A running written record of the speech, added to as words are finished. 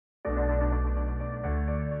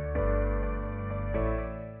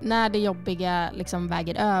när det jobbiga liksom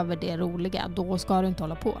väger över det roliga, då ska du inte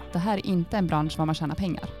hålla på. Det här är inte en bransch var man tjänar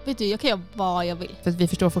pengar. Vet du, jag kan göra vad jag vill. För att vi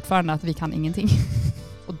förstår fortfarande att vi kan ingenting.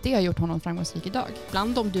 Och det har gjort honom framgångsrik idag.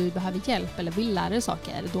 Ibland om du behöver hjälp eller vill lära dig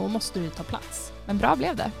saker, då måste du ta plats. Men bra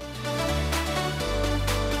blev det.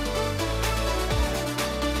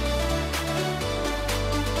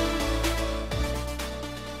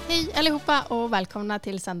 Hej allihopa och välkomna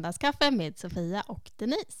till söndagskaffe med Sofia och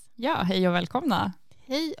Denise. Ja, hej och välkomna.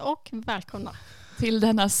 Hej och välkomna. Till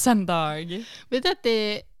denna söndag. Vet du att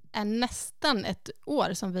det är nästan ett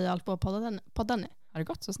år som vi har hållit på att podda nu? Har det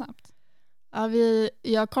gått så snabbt? Ja,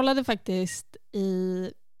 jag kollade faktiskt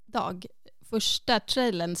idag. Första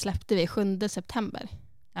trailern släppte vi 7 september.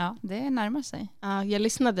 Ja, det närmar sig. Ja, jag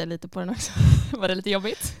lyssnade lite på den också. Var det lite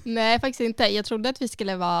jobbigt? Nej, faktiskt inte. Jag trodde att vi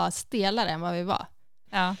skulle vara stelare än vad vi var.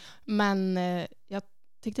 Ja. Men jag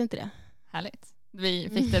tyckte inte det. Härligt. Vi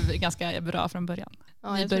fick det ganska bra från början.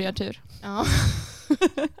 Ja, Vi börjar tur. Ja.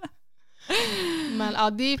 Men ja,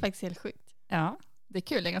 det är faktiskt helt sjukt. Ja, det är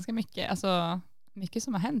kul. Det är ganska mycket, alltså, mycket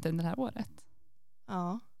som har hänt under det här året.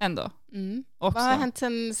 Ja. Ändå. Mm. Också. Vad har hänt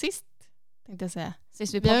sen sist, tänkte jag säga?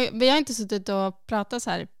 Sist vi har inte suttit och pratat så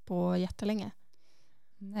här på jättelänge.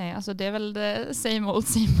 Nej, alltså det är väl det same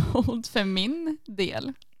old för min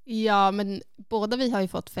del. Ja, men båda vi har ju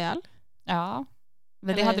fått fel. Ja,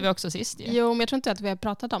 men det Eller... hade vi också sist ju. Jo, men jag tror inte att vi har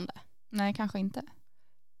pratat om det. Nej, kanske inte.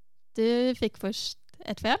 Du fick först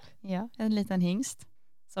ett fel. Ja, en liten hingst.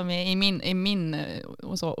 Som är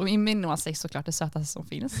i min åsikt såklart det sötaste som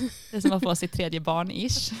finns. Det är som att få sitt tredje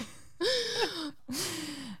barn-ish.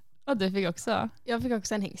 Och du fick också? Jag fick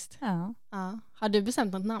också en hingst. Ja. Ja. Har du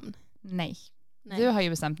bestämt något namn? Nej. Du har ju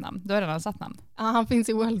bestämt namn. Du har redan satt namn. Ja, han finns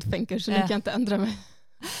i World Thinker så nu kan jag inte ändra mig.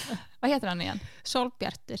 Vad heter han igen?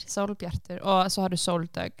 Solbjarter. Och så har du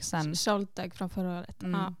Soltag sen. Soltag från förra året.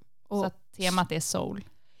 Mm. Ja. Och, så att temat är soul.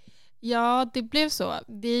 Ja, det blev så.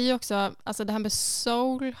 Det är ju också, alltså det här med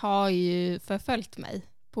soul har ju förföljt mig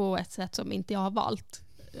på ett sätt som inte jag har valt.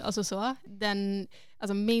 Alltså så.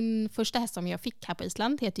 Min första häst som jag fick här på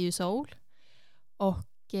Island heter ju Soul. Och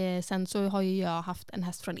sen så har ju jag haft en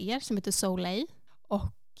häst från er som heter Soleil.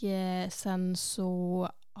 Och sen så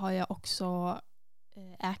har jag också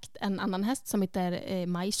ägt en annan häst som heter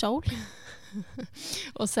My Soul.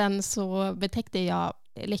 Och sen så betäckte jag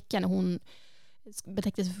Lyckan, hon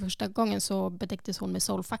betäcktes för första gången så betäcktes hon med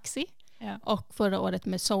Soul Faxi. Ja. Och förra året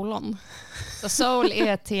med Soulon. Så soul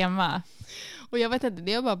är ett tema. Och jag vet inte,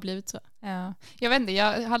 det har bara blivit så. Ja. Jag vet inte,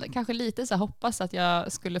 jag hade kanske lite så hoppas att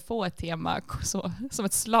jag skulle få ett tema så, som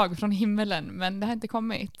ett slag från himmelen, men det har inte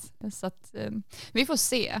kommit. Så att, vi får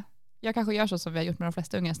se. Jag kanske gör så som vi har gjort med de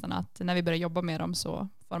flesta unghästarna, att när vi börjar jobba med dem så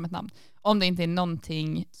får de ett namn. Om det inte är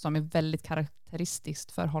någonting som är väldigt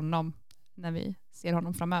karaktäristiskt för honom när vi ser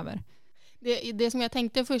honom framöver. Det som jag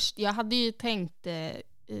tänkte först, jag hade ju tänkt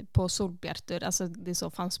på Solbjarter, alltså det så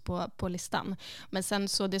fanns på listan. Men sen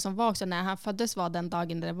så det som var också när han föddes var den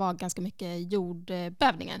dagen där det var ganska mycket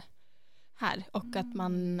jordbävningar här. Och att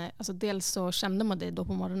man, alltså dels så kände man det då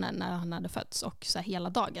på morgonen när han hade fötts och så hela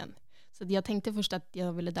dagen. Så jag tänkte först att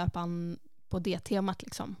jag ville döpa han på det temat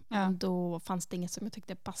liksom. Ja. Men då fanns det inget som jag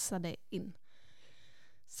tyckte passade in.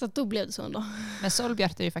 Så då blev det så ändå. Men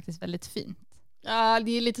Solbjarter är ju faktiskt väldigt fint. Ja,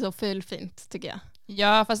 det är lite så fint tycker jag.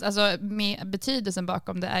 Ja, fast alltså, med betydelsen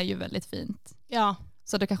bakom det är ju väldigt fint. Ja.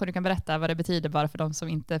 Så då kanske du kan berätta vad det betyder bara för de som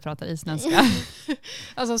inte pratar isländska.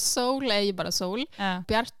 Alltså sol är ju bara sol. Ja.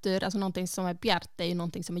 Bjartur, alltså någonting som är bjärt är ju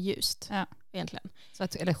någonting som är ljust. Ja. Egentligen. Så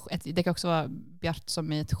att, det kan också vara bjärt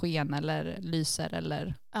som i ett sken eller lyser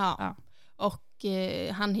eller... Ja. Och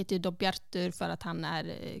han heter ju då Bjartur för att han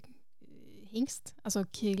är hingst. Alltså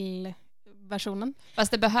killversionen.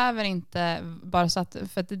 Fast det behöver inte bara så att,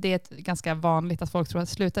 för att det är ganska vanligt att folk tror att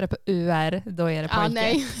slutar det på UR, då är det pojke.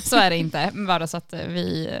 Nej. Så är det inte, bara så att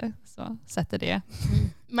vi så sätter det.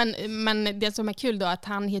 Men det som är kul då är att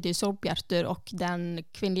han heter ju Solbjartur och den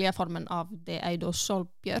kvinnliga formen av det är ju då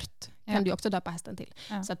Solbjört. Kan du också döpa hästen till.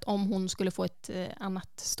 Ja. Så att om hon skulle få ett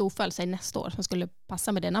annat storfölj sig nästa år som skulle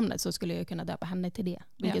passa med det namnet så skulle jag kunna döpa henne till det.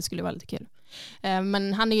 Vilket skulle vara lite kul.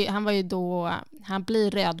 Men han var ju då, han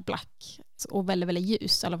blir rödblack och väldigt, väldigt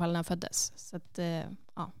ljus i alla fall när han föddes. Så att,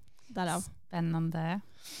 ja, därav. Spännande.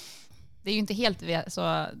 Det är ju inte helt så,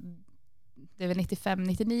 det är väl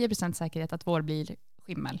 95-99% säkerhet att vår blir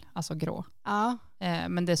skimmel, alltså grå. Ja.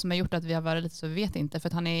 Men det som har gjort att vi har varit lite så vet inte, för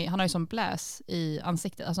att han har ju som bläs i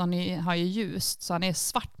ansiktet, alltså han har ju ljust, så han är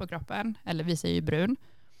svart på kroppen, eller vi säger ju brun,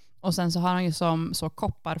 och sen så har han ju som så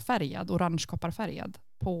kopparfärgad, orange kopparfärgad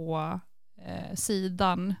på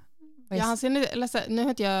sidan. Ja, han ser nu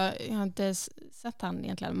har jag har inte sett han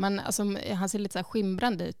egentligen, men alltså, han ser lite så här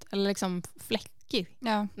skimrande ut, eller liksom ryckig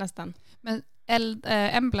nästan. Men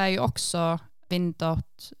Embla är ju också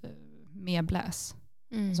vindot med bläs.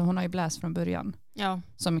 Så hon har ju bläs från början. Ja.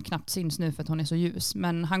 Som knappt syns nu för att hon är så ljus.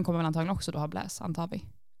 Men han kommer väl antagligen också då ha bläs, antar vi.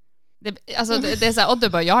 Det är så här, Odder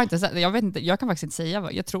bara, jag har inte sett, jag vet inte, jag kan faktiskt inte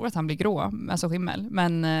säga, jag tror att han blir grå, alltså skimmel,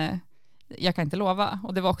 men jag kan inte lova.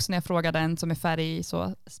 Och det var också när jag frågade en som är färg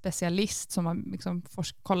så specialist som har liksom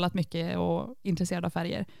kollat mycket och intresserad av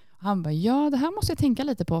färger. Han bara, ja det här måste jag tänka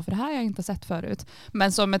lite på för det här har jag inte sett förut.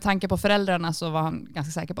 Men så med tanke på föräldrarna så var han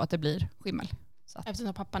ganska säker på att det blir skimmel. Så att...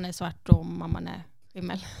 Eftersom pappan är svart och mamman är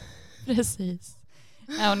skimmel. Precis.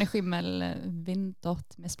 Ja, hon är skimmel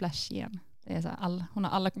vindot med splash igen. Det är så här, hon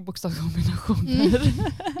har alla bokstavskombinationer.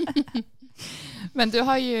 Men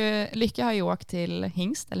Lycka har ju åkt till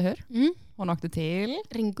Hingst, eller hur? Hon åkte till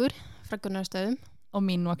Ringur från Gunnarstöðum. Och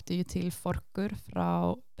min åkte ju till for-och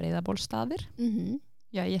från Breiðabólstaðir.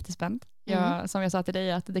 Jag är jättespänd. Som jag sa till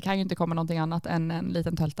dig, att det kan ju inte komma någonting annat än en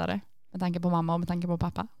liten töltare. Med tanke på mamma och med tanke på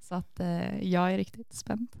pappa. Så att jag är riktigt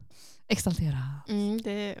spänd. Exalterad.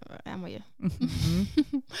 Det är man ju.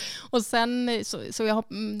 Och sen,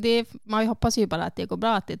 man hoppas ju bara att det går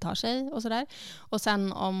bra, att det tar sig och sådär. Och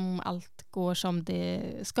sen om allt går som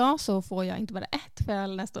det ska så får jag inte bara 1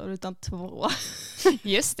 föl nästa år utan 2.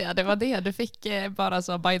 Just det var det. Du fick bara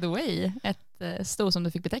så by the way ett sto som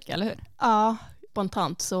du fick betäcka, eller hur? Ja,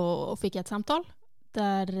 spontant så fick jag ett samtal.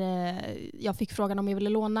 Där jag fick frågan om jag ville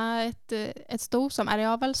låna ett sto som är i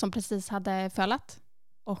avel som precis hade fölat.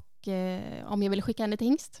 Och om jag ville skicka henne till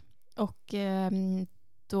Hingst. Och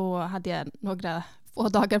då hade jag några få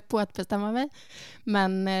dagar på att bestämma mig.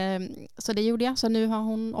 Men så det gjorde jag. Så nu har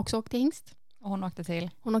hon också åkt till Hingst. Och hon åkte till?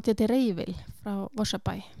 Hon åkte till Reivil från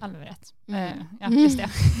Vorsapaj. Alldeles rätt. Ja, just det.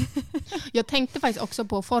 Jag tänkte faktiskt också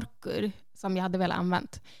på forkur som jag hade väl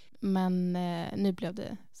använt. Men nu blev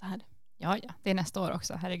det så här. Ja, det är nästa år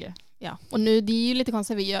också, herregud. Ja, och nu det är ju lite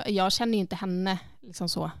konstigt. Jag känner ju inte henne liksom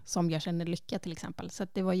så som jag känner Lycka till exempel. Så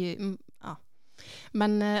att det var ju, ja.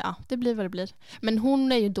 Men det blir vad det blir. Men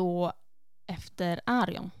hon är ju då efter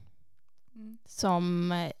Arion.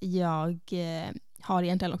 Som jag har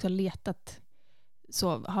egentligen också letat,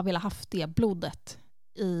 så har velat haft det blodet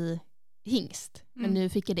i Hingst. Men nu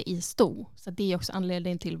fick jag det i sto. Så det är också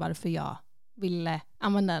anledningen till varför jag ville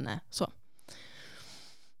använda henne så.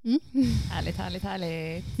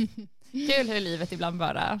 Härligt. Kul hur livet ibland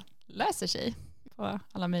bara löser sig på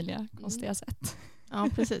alla möjliga konstiga sätt. Ja,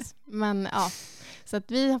 precis. Men så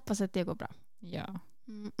att vi hoppas att det går bra. Ja.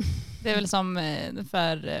 Det är väl som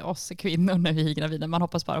för oss kvinnor när vi är gravida. Man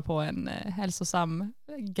hoppas bara på en hälsosam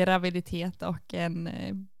graviditet och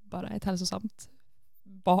bara ett hälsosamt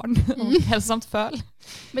barn och hälsosamt föl.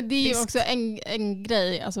 Men det är ju också en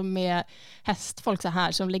grej alltså med hästfolk så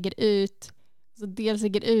här som lägger ut, så dels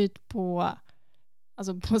lägger ut på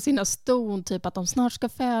sina ston typ att de snart ska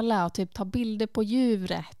föla och typ ta bilder på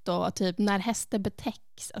djuret och typ när hästen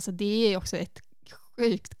betäcks. Alltså det är också ett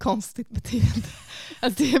sjukt konstigt beteende.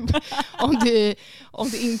 Alltså om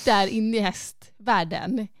du inte är inne i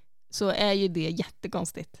hästvärlden så är ju det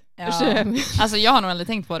jättekonstigt. Ja. Alltså jag har nog aldrig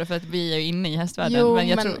tänkt på det för att vi är ju inne i hästvärlden. Jo, men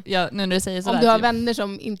jag tror, nu när du säger sådär, om du har vänner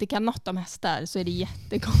som inte kan något om hästar så är det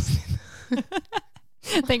jättekonstigt.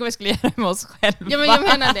 Tänk om vi skulle göra det med oss själva. Ja, men jag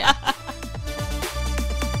menar det.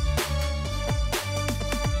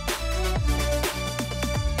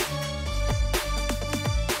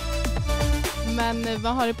 Men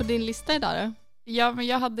vad har du på din lista idag då? Ja, men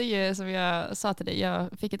jag hade ju, som jag sa till dig,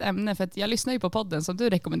 jag fick ett ämne för att jag lyssnade ju på podden som du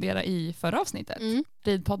rekommenderade i förra avsnittet.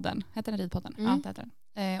 Ridpodden. Heter den Ridpodden? Ja, det heter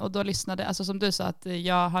den. Och då lyssnade, alltså som du sa, att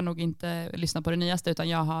jag har nog inte lyssnat på det nyaste utan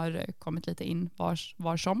jag har kommit lite in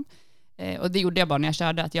var som. Och det gjorde jag bara när jag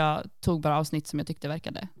körde, att jag tog bara avsnitt som jag tyckte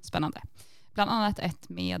verkade spännande. Bland annat ett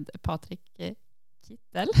med Patrik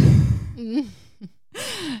Kittel.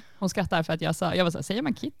 Hon skrattar för att jag var så här, säger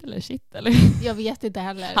man Kitt eller shit? Eller? Jag vet inte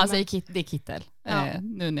heller. Han säger det är Kittel.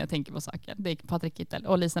 Nu när jag tänker på saken. Det är Patrik Kittel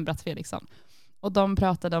och Lisen Bratt Fredriksson. Och de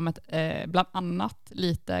pratade om bland annat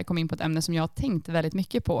kom in på ett ämne som jag har tänkt väldigt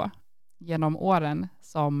mycket på genom åren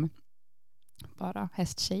som bara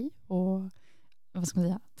hästtjej och vad ska man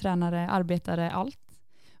säga, tränare, arbetare, allt.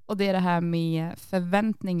 Och det är det här med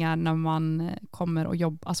förväntningar när man kommer och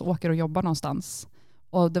åker och jobbar någonstans.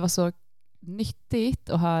 Och det var så nyttigt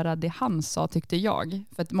att höra det han sa, tyckte jag.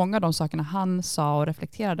 För att många av de sakerna han sa och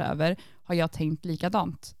reflekterade över har jag tänkt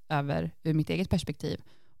likadant över ur mitt eget perspektiv.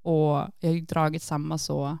 Och jag har ju dragit samma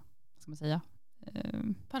ska man säga,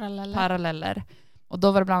 paralleller. Och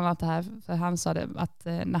då var det bland annat det här, för han sa det, att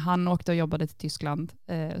när han åkte och jobbade till Tyskland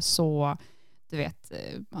så du vet,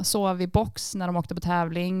 man sov i box när de åkte på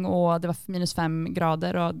tävling och det var -5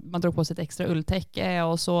 grader och man drog på sig ett extra ulltäcke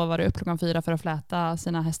och så var det upp klockan 4 för att fläta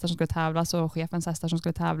sina hästar som skulle tävlas och chefens hästar som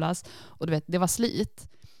skulle tävlas. Och du vet, det var slit.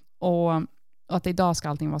 Och att idag ska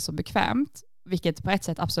allting vara så bekvämt. Vilket på ett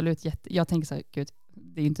sätt absolut, jag tänker så här, gud,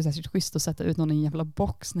 det är inte särskilt schysst att sätta ut någon i en jävla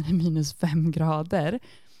box när det är -5 grader.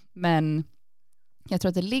 Men jag tror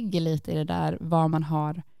att det ligger lite i det där vad man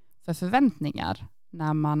har för förväntningar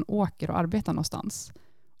när man åker och arbetar någonstans.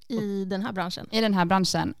 I den här branschen? I den här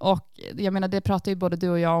branschen. Och jag menar, det pratar ju både du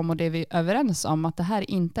och jag om och det är vi överens om, att det här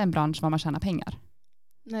är inte en bransch var man tjänar pengar.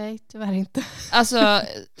 Nej, tyvärr inte. Alltså,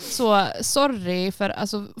 så sorry,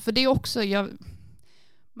 för det är också,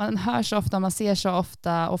 man hör så ofta, man ser så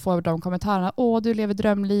ofta och får de kommentarerna, du lever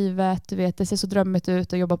drömlivet, du vet, det ser så drömmigt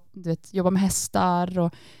ut och jobba med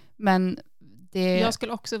hästar. Men jag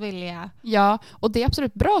skulle också vilja. Ja, och det är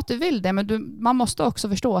absolut bra att du vill det, men man måste också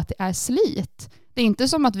förstå att det är slit. Det är inte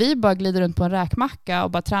som att vi bara glider runt på en räkmacka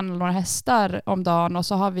och bara tränar några hästar om dagen och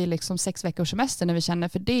så har vi liksom 6 veckors semester när vi känner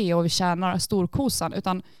för det och vi tjänar storkosan,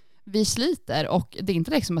 utan vi sliter och det är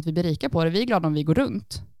inte liksom att vi blir rika på det, vi är glada om vi går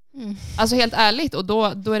runt. Alltså helt ärligt, och då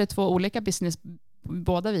är det 2 olika business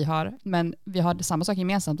båda vi har, men vi har samma sak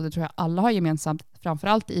gemensamt och det tror jag alla har gemensamt,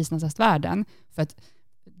 framförallt i islandshästvärlden, för att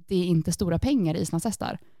det är inte stora pengar i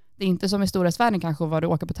islandshästar. Det är inte som i storhästvärlden kanske var du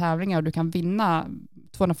åker på tävlingar och du kan vinna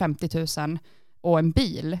 250 000 och en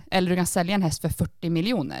bil, eller du kan sälja en häst för 40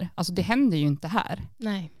 miljoner. Alltså det händer ju inte här.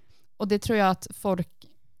 Nej. Och det tror jag att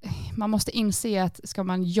man måste inse att ska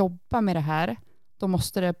man jobba med det här, då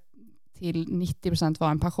måste det till 90%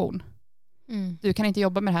 vara en passion. Du kan inte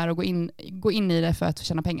jobba med det här och gå in i det för att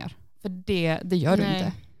tjäna pengar. För det gör du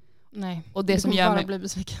inte. Nej, och det som gör bara mig bli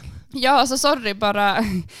besviken. Ja, alltså sorry, bara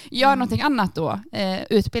gör någonting annat då.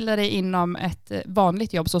 Utbilda dig inom ett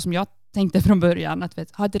vanligt jobb, så som jag tänkte från början,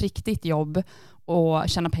 att ha ett riktigt jobb och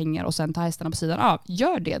tjäna pengar och sen ta hästarna på sidan av.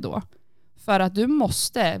 Gör det då. För att du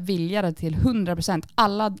måste vilja det till 100%,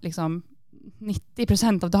 alla liksom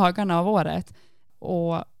 90% av dagarna av året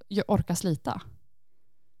och orka slita.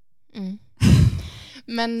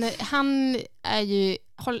 Men han är ju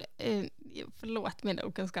förlåt min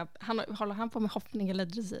okunskap. Håller han på med hoppning eller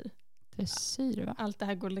dressyr? Dressyr, va? Allt det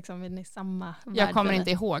här går liksom in i samma värld. Jag kommer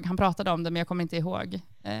inte ihåg. Han pratade om det, men jag kommer inte ihåg.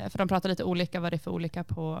 För de pratar lite olika vad det är för olika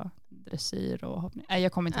på dressyr och hoppning. Nej,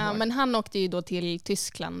 jag kommer inte ihåg. Men han åkte ju då till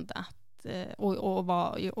Tyskland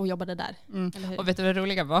och jobbade där. Och vet du vad det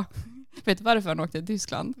roliga var? Vet du varför han åkte till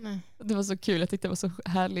Tyskland? Nej. Det var så kul, jag tyckte det var så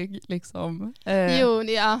härlig liksom.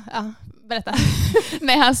 Berätta.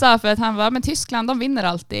 Nej, han sa för att han var, men Tyskland, de vinner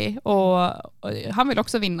alltid och han vill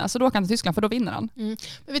också vinna, så då åker han till Tyskland för då vinner han. Men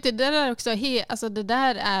vet du, det där är också det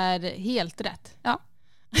där är helt rätt. Ja.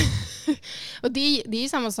 Och det är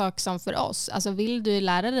samma sak som för oss. Alltså vill du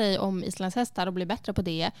lära dig om islandshästar och bli bättre på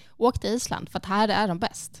det, åk till Island, för att här är de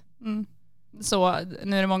bäst. Så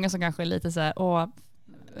nu är det många som kanske är lite så här,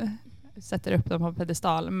 sätter upp dem på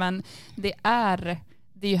pedestal, men det är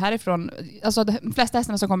ju härifrån, alltså de flesta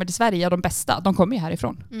hästarna som kommer till Sverige, de bästa, de kommer ju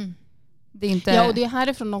härifrån. Det är inte... Ja, och det är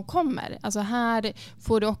härifrån de kommer. Alltså här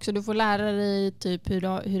får du får lära dig typ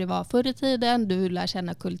hur det var förr i tiden, du lär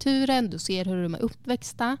känna kulturen, du ser hur de är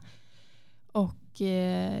uppväxta. Och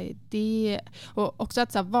också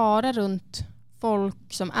att så här, vara runt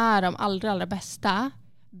folk som är de allra bästa,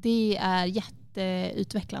 det är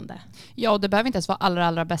jätteutvecklande. Ja, och det behöver inte ens vara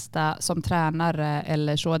allra bästa som tränare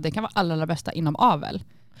eller så. Det kan vara allra bästa inom avel.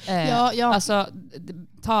 Ja. Alltså,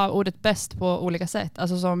 ta ordet bäst på olika sätt.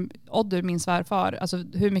 Alltså som Oddur, min svärfar. Alltså,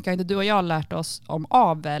 hur mycket har inte du och jag lärt oss om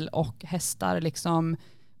avel och hästar, liksom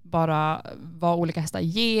bara vad olika hästar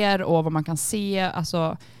ger och vad man kan se.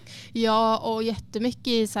 Alltså... Ja, och jättemycket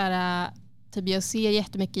i så här, typ jag ser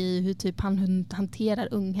jättemycket i hur typ han hanterar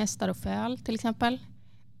unghästar och föl till exempel.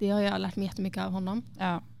 Det har jag lärt mig jättemycket av honom.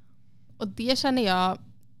 Ja. Och det känner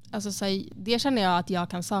jag att jag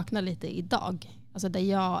kan sakna lite idag. Alltså där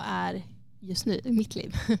jag är just nu i mitt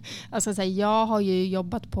liv. Alltså så här, jag har ju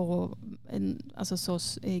jobbat på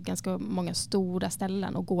ganska många stora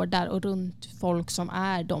ställen och går där och runt folk som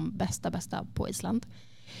är de bästa på Island.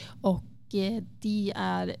 Och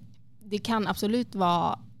det kan absolut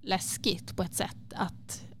vara läskigt på ett sätt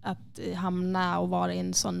att hamna och vara i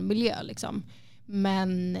en sån miljö liksom.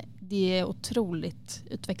 Men det är otroligt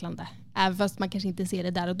utvecklande. Även fast man kanske inte ser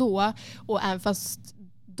det där och då. Och även fast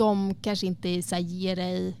de kanske inte så här, ger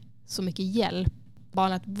dig så mycket hjälp.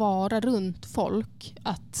 Bara att vara runt folk.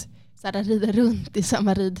 Att så här, rida runt i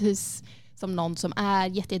samma ridhus som någon som är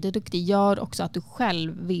jätteduktig gör också att du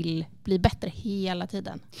själv vill bli bättre hela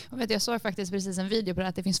tiden. Jag såg faktiskt precis en video på det,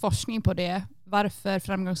 att det finns forskning på det. Varför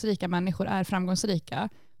framgångsrika människor är framgångsrika.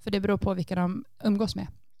 För det beror på vilka de umgås med.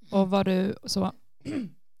 Och vad du så...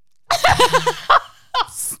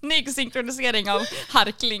 Snygg synkronisering av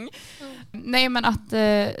harkling. Nej, men att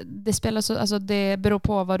det spelar så, alltså det beror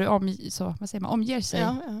på vad du omger sig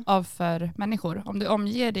av för människor. Om du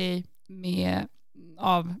omger dig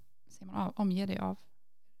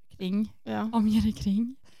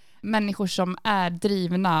kring människor som är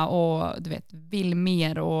drivna och du vet vill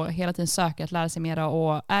mer och hela tiden söker att lära sig mer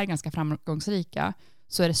och är ganska framgångsrika,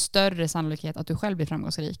 så är det större sannolikhet att du själv blir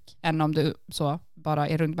framgångsrik än om du så bara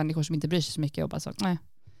är runt människor som inte bryr sig så mycket och bara så, nej.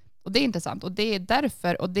 Och det är intressant. Och det är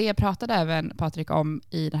därför, och det pratade även Patrik om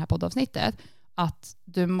i det här poddavsnittet, att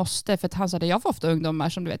du måste, för att han sa det, jag får ofta ungdomar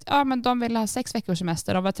som du vet, ja men de vill ha 6 veckors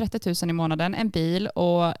semester, de var 30 000 i månaden, en bil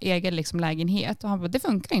och egen liksom lägenhet. Och han bara, det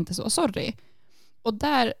funkar inte så, sorry.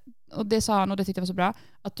 Och det sa han, och det tyckte jag var så bra,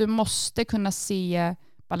 att du måste kunna se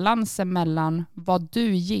balansen mellan vad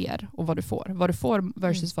du ger och vad du får. Vad du får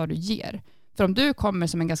versus vad du ger. För om du kommer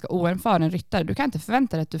som en ganska oerfaren ryttare, du kan inte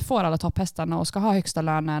förvänta dig att du får alla topphästarna och ska ha högsta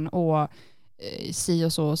lönen och si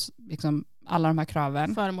och så, liksom alla de här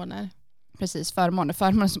kraven. Förmåner. Precis,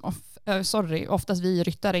 förmåner som oftast vi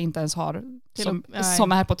ryttare inte ens har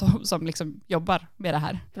som är här på topp, som liksom jobbar med det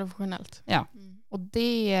här. Professionellt. Ja.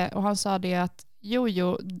 Och han sa det att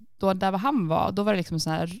då där han var, då var det liksom en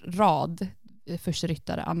sån här rad, första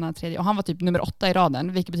ryttare, andra, tredje, och han var typ nummer 8 i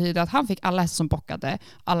raden, vilket betyder att han fick alla hästar som bockade,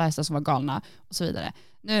 alla hästar som var galna och så vidare.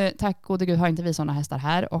 Nu, tack gode gud, har inte vi sådana hästar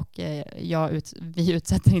här, och vi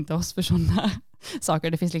utsätter inte oss för sådana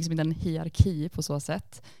saker. Det finns liksom inte en hierarki på så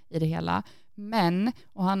sätt i det hela. Men,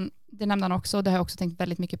 och det nämnde han också, och det har jag också tänkt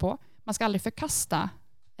väldigt mycket på, man ska aldrig förkasta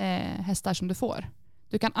hästar som du får.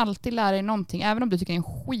 Du kan alltid lära dig någonting, även om du tycker en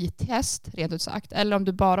skithäst, rent ut sagt, eller om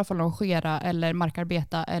du bara får longera eller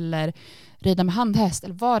markarbeta eller rida med handhäst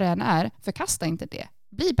eller vad det än är. Förkasta inte det.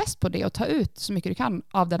 Bli bäst på det och ta ut så mycket du kan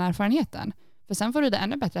av den erfarenheten. För sen får du rida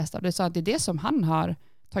ännu bättre hästar. Det sa att det är det som han har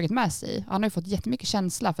tagit med sig. Han har ju fått jättemycket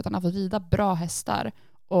känsla för att han har fått rida bra hästar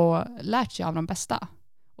och lärt sig av de bästa.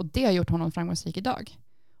 Och det har gjort honom framgångsrik idag.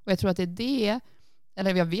 Och jag tror att det är det.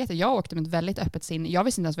 Eller jag vet att jag åkte med ett väldigt öppet sinne. Jag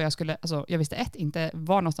visste inte ens vad jag skulle, alltså jag visste inte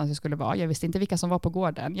var någonstans jag skulle vara. Jag visste inte vilka som var på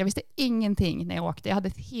gården. Jag visste ingenting när jag åkte. Jag hade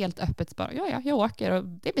ett helt öppet bara, jag åker och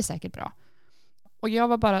det blir säkert bra. Och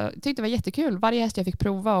jag tyckte det var jättekul. Varje häst jag fick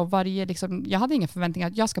prova och jag hade inga förväntningar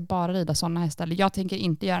att jag ska bara rida sådana hästar. Eller jag tänker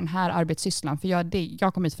inte göra den här arbetssysslan för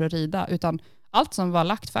jag kom hit för att rida. Utan allt som var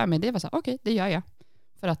lagt för mig, det var så här, okej, det gör jag.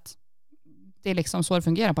 För att det är liksom så det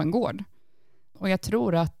fungerar på en gård. Och jag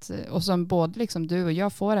tror att, och som både liksom du och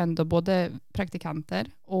jag får ändå både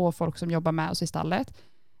praktikanter och folk som jobbar med oss i stallet.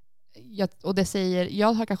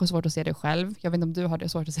 Jag har kanske svårt att se det själv. Jag vet inte om du har det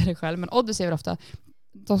svårt att se det själv. Men Odd säger ofta,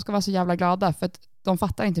 de ska vara så jävla glada för att de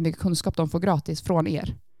fattar inte hur mycket kunskap de får gratis från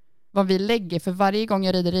er. Vad vi lägger, för varje gång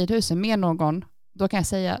jag rider ridhuset med någon, då kan jag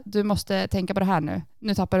säga, du måste tänka på det här nu.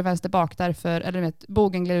 Nu tappar du vänster bak därför, eller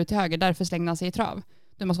bogen glider ut till höger, därför slängde han sig i trav.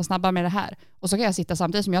 Du måste vara snabbare med det här. Och så kan jag sitta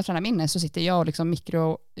samtidigt som jag tränar min häst, så sitter jag och liksom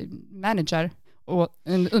mikromanager och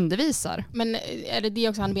undervisar. Men är det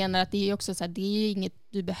också han menar, att det är också så här, det är ju inget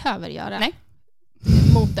du behöver göra? Nej.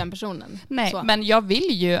 Mot den personen. Nej, så. Men jag vill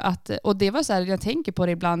ju att, och det var så här, jag tänker på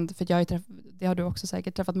det ibland, för det har du också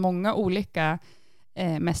säkert träffat många olika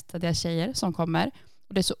mestadels tjejer som kommer.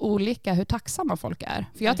 Och det är så olika hur tacksamma folk är.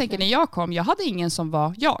 För jag tänker, när jag kom, jag hade ingen som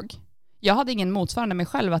var jag. Jag hade ingen motsvarande mig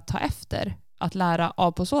själv att ta efter, att lära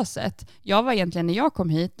av på så sätt. Jag var egentligen, när jag kom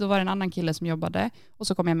hit, då var det en annan kille som jobbade, och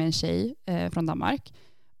så kom jag med en tjej från Danmark.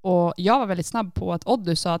 Och jag var väldigt snabb på att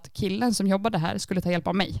Oddu sa att killen som jobbade här skulle ta hjälp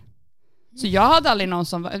av mig. Så jag hade aldrig någon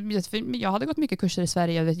som jag hade gått mycket kurser i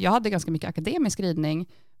Sverige. Jag hade ganska mycket akademisk ridning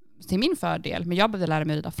till min fördel. Men jag behövde lära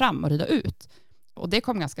mig att rida fram och rida ut. Och det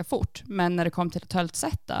kom ganska fort. Men när det kom till att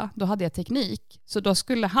höltsätta, då hade jag teknik. Så då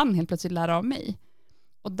skulle han helt plötsligt lära av mig.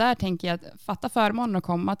 Och där tänker jag att fatta förmånen att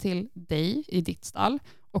komma till dig i ditt stall.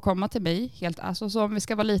 Och komma till mig helt, alltså så om vi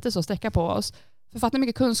ska vara lite så sträcka på oss. För fatta hur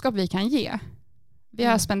mycket kunskap vi kan ge. Vi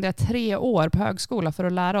har spenderat 3 år på högskola för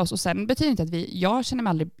att lära oss. Och sen betyder inte att jag känner mig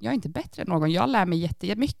aldrig, jag är inte bättre än någon. Jag lär mig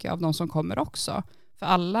jättemycket av de som kommer också. För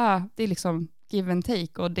alla, det är liksom give and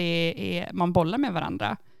take, och man bollar med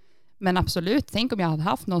varandra. Men absolut, tänk om jag hade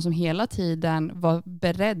haft någon som hela tiden var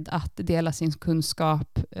beredd att dela sin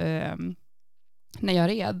kunskap när jag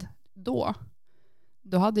red. Då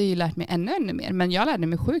hade jag ju lärt mig ännu mer. Men jag lärde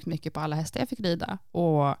mig sjukt mycket på alla hästar jag fick rida.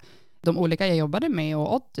 Och de olika jag jobbade med,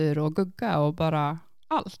 och Oddur och Gugga och bara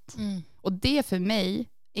allt. Och det för mig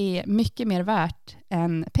är mycket mer värt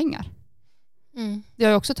än pengar. Det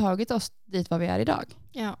har ju också tagit oss dit vad vi är idag.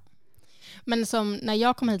 Ja. Men som när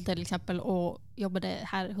jag kom hit till exempel och jobbade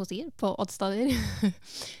här hos er på Oddstadier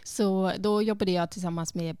så då jobbade jag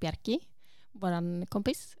tillsammans med Bjerki, våran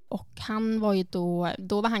kompis. Och han var ju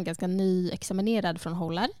då var han ganska nyexaminerad från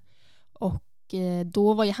Håller. Och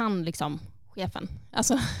då var ju han liksom chefen.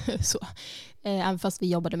 Alltså så. Även fast vi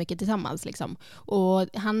jobbade mycket tillsammans liksom. Och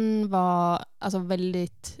han var alltså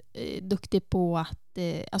väldigt duktig på att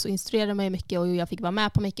alltså instruera mig mycket och jag fick vara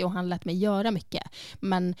med på mycket och han lät mig göra mycket.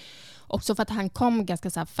 Men också för att han kom ganska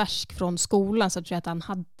så här färsk från skolan så tror jag att han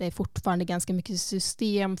hade fortfarande ganska mycket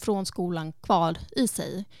system från skolan kvar i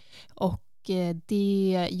sig. Och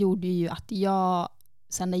det gjorde ju att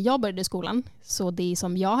sen när jag började skolan, så det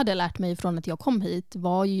som jag hade lärt mig från att jag kom hit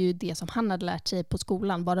var ju det som han hade lärt sig på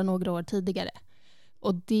skolan bara några år tidigare.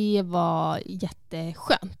 Och det var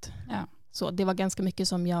jätteskönt. Ja. Så det var ganska mycket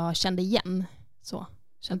som jag kände igen.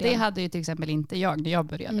 Det hade ju till exempel inte jag när jag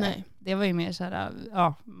började. Nej. Det var ju mer så här,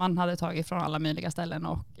 man hade tagit från alla möjliga ställen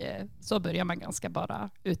och så börjar man ganska bara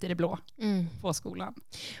ut i det blå på skolan.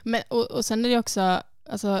 Men, och sen är det också,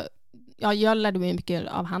 alltså, jag lärde mig mycket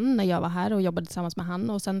av han när jag var här och jobbade tillsammans med han.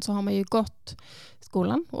 Och sen så har man ju gått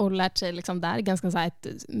skolan och lärt sig liksom där ganska så här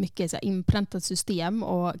ett mycket så här inpräntat system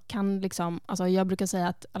och kan liksom, alltså jag brukar säga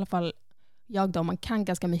att i alla fall man kan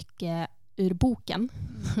ganska mycket ur boken.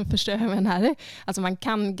 Förstår jag vad jag menar? Alltså man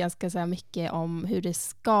kan ganska så här mycket om hur det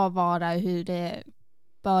ska vara, hur det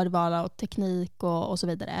bör vara och teknik och så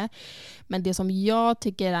vidare. Men det som jag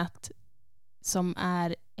tycker att som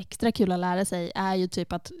är extra kul att lära sig är ju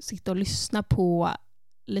typ att sitta och lyssna på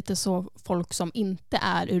lite så folk som inte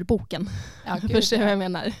är ur boken. Ja, Förstår jag vad jag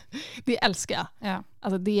menar? Det älskar jag. Ja.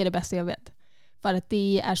 Alltså det är det bästa jag vet. För att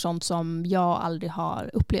det är sånt som jag aldrig har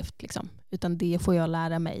upplevt liksom. Utan det får jag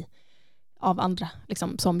lära mig av andra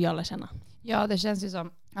liksom, som jag lär känna. Ja, det känns ju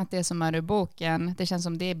som att det som är ur boken, det känns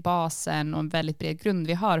som det är basen och en väldigt bred grund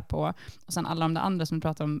vi har på. Och sen alla de andra som vi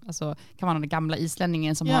pratar om, alltså, kan vara den gamla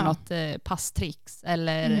islänningen som har något passtricks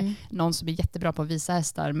eller någon som är jättebra på att visa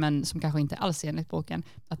hästar men som kanske inte alls är enligt boken.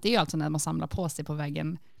 Att det är ju alltså när man samlar på sig på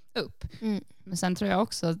vägen upp. Men sen tror jag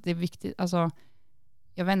också att det är viktigt, alltså,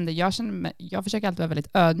 jag vet inte, jag försöker alltid vara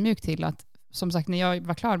väldigt ödmjuk till att, som sagt, när jag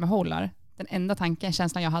var klar med Hålar, den enda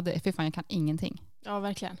känslan jag hade är fy fan, jag kan ingenting. Ja,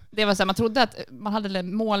 verkligen. Det var så här, man trodde att man hade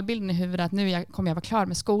en målbild i huvudet att nu kommer jag vara klar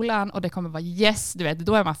med skolan och det kommer vara yes, du vet,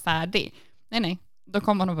 då är man färdig. Nej, då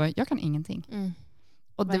kommer man och bara, jag kan ingenting.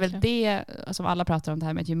 Och det är väl det som alla pratar om det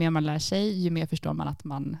här med att ju mer man lär sig, ju mer förstår man att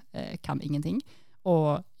man kan ingenting.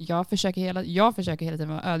 Och jag försöker hela tiden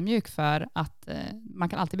vara ödmjuk för att man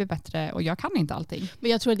kan alltid bli bättre och jag kan inte allting.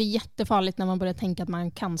 Men jag tror att det är jättefarligt när man börjar tänka att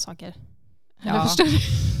man kan saker. Ja. Jag förstår.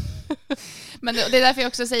 Men det är därför jag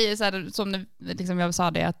också säger så här, som liksom jag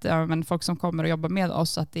sa det, att men folk som kommer och jobbar med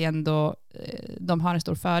oss, att det ändå de har en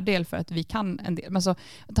stor fördel för att vi kan en del. Men så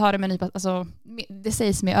tar det med nypa, alltså, det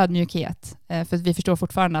sägs med ödmjukhet för att vi förstår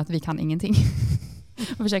fortfarande att vi kan ingenting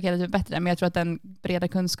och försöker hela tiden bättre. Men jag tror att den breda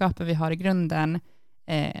kunskapen vi har i grunden,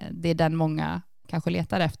 det är den många kanske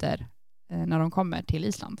letar efter när de kommer till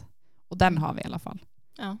Island. Och den har vi i alla fall.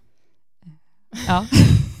 Ja.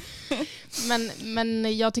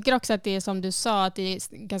 Men jag tycker också att det är som du sa, att det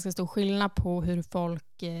är ganska stor skillnad på hur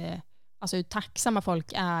folk, alltså hur tacksamma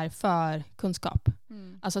folk är för kunskap.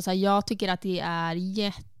 Alltså så här, jag tycker att det är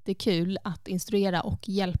jättekul att instruera och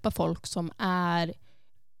hjälpa folk som är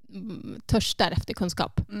törstar efter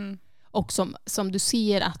kunskap. Och som du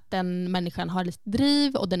ser att den människan har lite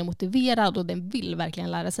driv och den är motiverad och den vill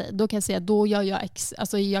verkligen lära sig. Då kan jag säga att då gör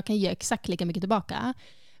jag kan ge exakt lika mycket tillbaka.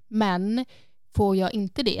 Men får jag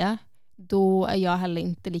inte det, då är jag heller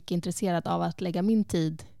inte lika intresserad av att lägga min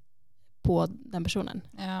tid på den personen.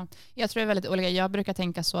 Ja, jag tror det är väldigt olika. Jag brukar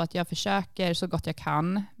tänka så att jag försöker så gott jag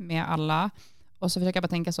kan med alla. Och så försöker jag bara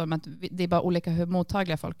tänka så att det är bara olika hur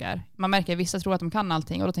mottagliga folk är. Man märker att vissa tror att de kan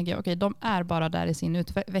allting och då tänker jag okej, de är bara där i sin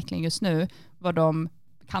utveckling just nu vad de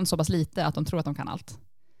kan så pass lite att de tror att de kan allt.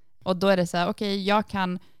 Och då är det så här, okej, jag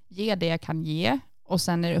kan ge det jag kan ge och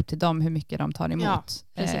sen är det upp till dem hur mycket de tar emot.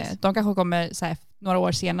 Ja, de kanske kommer så här, några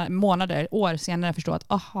år senare, år senare förstå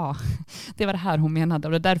att aha, det var det här hon menade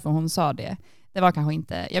och det är därför hon sa det. Det var kanske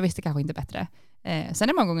inte, jag visste kanske inte bättre. Sen är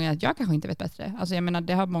det många gånger att jag kanske inte vet bättre. Alltså jag menar,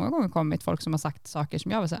 det har många gånger kommit folk som har sagt saker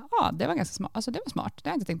som jag var så här, det var ganska smart. Alltså det var smart, det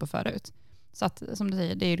har jag inte tänkt på förut. Så att som du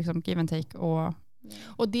säger, det är ju liksom give and take.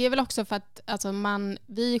 Och det är väl också för att alltså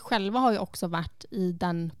vi själva har ju också varit i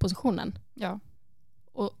den positionen. Ja.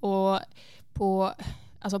 Och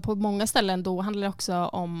på många ställen då handlar det också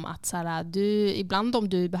om att så här, ibland om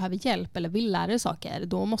du behöver hjälp eller vill lära dig saker,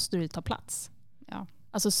 då måste du ta plats. Ja.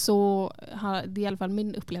 Alltså så har det i alla fall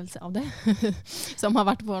min upplevelse av det. Som har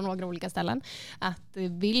varit på några olika ställen. Att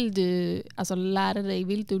vill du alltså lära dig,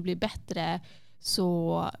 vill du bli bättre,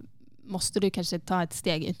 så måste du kanske ta ett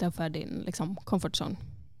steg utanför din liksom, comfort zone.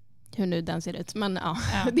 Hur nu den ser ut. Men ja.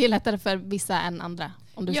 Det är lättare för vissa än andra.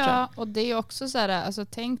 Om du förstår. Och det är också så här, alltså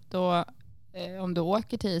tänk då om du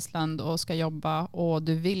åker till Island och ska jobba och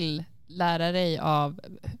du vill lära dig av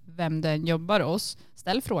vem den jobbar hos,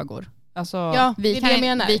 ställ frågor. Alltså,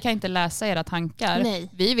 vi kan inte läsa era tankar. Nej.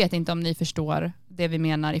 Vi vet inte om ni förstår det vi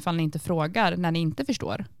menar ifall ni inte frågar när ni inte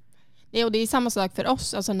förstår. Nej, och det är samma sak för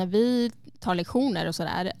oss. Alltså när vi tar lektioner och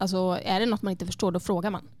sådär, alltså är det något man inte förstår, då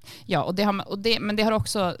frågar man. Ja, men det har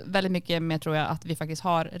också väldigt mycket med, tror jag, att vi faktiskt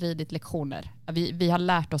har ridit lektioner. Vi har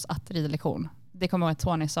lärt oss att rida lektion. Det kommer jag ihåg att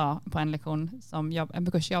Tony sa på en lektion som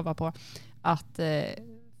en kurs jag var på, att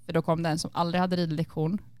för då kom den som aldrig hade ridit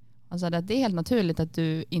lektion. Han sa att det är helt naturligt att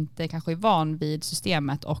du inte kanske är van vid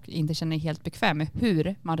systemet och inte känner dig helt bekväm med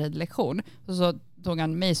hur man rider lektion. Och så tog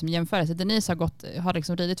han mig som jämförelse. Denise har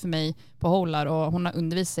liksom ridit för mig på hållar och hon har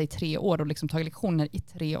undervisat sig i 3 år och liksom tagit lektioner i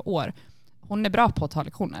 3 år. Hon är bra på att ta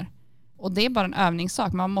lektioner. Och det är bara en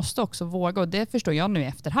övningssak. Man måste också våga, och det förstår jag nu i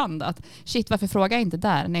efterhand, att shit, varför frågar jag inte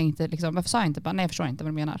där? När jag inte, liksom, varför sa jag inte bara, nej jag förstår inte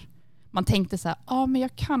vad du menar. Man tänkte så här, men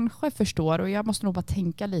jag kanske förstår och jag måste nog bara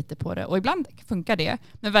tänka lite på det. Och ibland funkar det,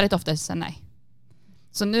 men väldigt ofta är det så här, nej.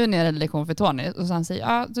 Så nu när jag hade lektion för Tony och så han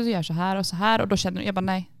säger, du gör så här och då känner jag bara,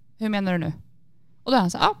 nej, hur menar du nu? Och då är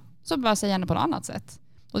han så här, så bara säger han det på något annat sätt.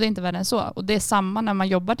 Och det är inte värre än så. Och det är samma när man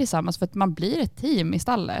jobbar tillsammans, för att man blir ett team i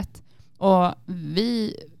stallet. Och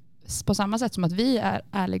vi, på samma sätt som att vi är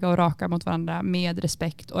ärliga och raka mot varandra med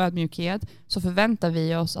respekt och ödmjukhet, så förväntar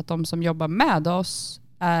vi oss att de som jobbar med oss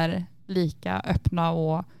är lika öppna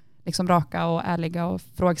och liksom raka och ärliga och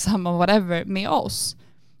frågsamma och whatever med oss.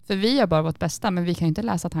 För vi gör bara vårt bästa, men vi kan ju inte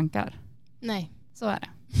läsa tankar. Nej. Så är det.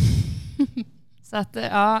 Så att,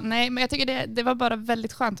 men jag tycker det var bara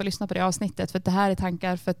väldigt skönt att lyssna på det avsnittet, för att det här är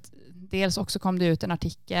tankar, för att dels också kom det ut en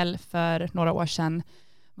artikel för några år sedan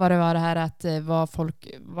vad det var det här att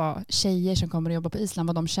vad tjejer som kommer att jobba på Island,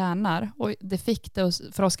 vad de tjänar. Och det fick det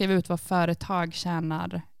för att skriva ut vad företag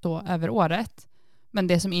tjänar då över året. Men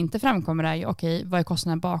det som inte framkommer är ju, okej, vad är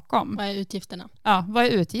kostnaden bakom? Vad är utgifterna? Ja, vad är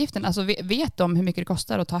utgiften? Alltså vet de hur mycket det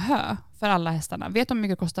kostar att ta hö för alla hästarna? Vet de hur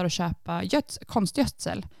mycket det kostar att köpa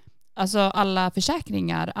konstgödsel? Alltså alla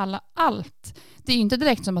försäkringar, allt. Det är ju inte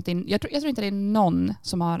direkt som att jag tror inte det är någon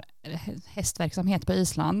som har hästverksamhet på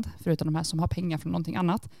Island, förutom de här som har pengar från någonting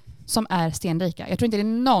annat, som är stenrika. Jag tror inte det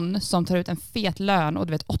är någon som tar ut en fet lön och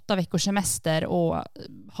 8 veckors semester och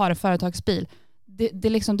har en företagsbil.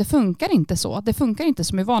 Det funkar inte så. Det funkar inte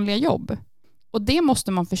som i vanliga jobb. Och det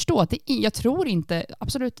måste man förstå. Jag tror inte,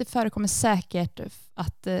 absolut det förekommer säkert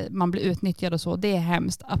att man blir utnyttjad och så. Det är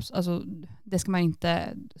hemskt. Alltså, det ska man inte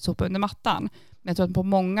sopa under mattan. Men jag tror att på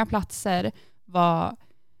många platser var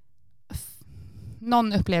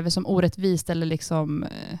någon upplever som orättvist eller liksom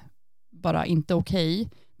bara inte okej.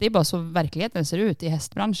 Det är bara så verkligheten ser ut i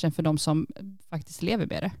hästbranschen för de som faktiskt lever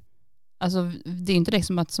med det. Alltså, det är inte direkt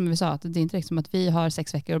som att, som vi sa, att det är inte direkt som att vi har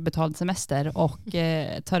 6 veckor och betald semester och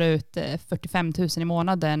tar ut 45 000 i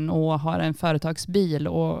månaden och har en företagsbil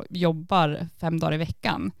och jobbar 5 dagar i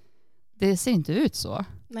veckan. Det ser inte ut så.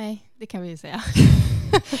 Nej, det kan vi ju säga.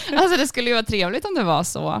 Alltså det skulle ju vara trevligt om det var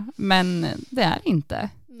så, men det är inte.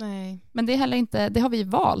 Nej. Men det är heller inte, det har vi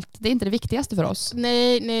valt. Det är inte det viktigaste för oss.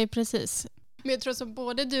 Nej, precis. Men jag tror så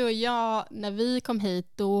både du och jag, när vi kom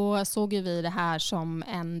hit, då såg vi det här som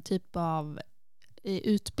en typ av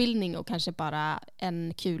utbildning och kanske bara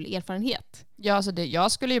en kul erfarenhet. Ja, alltså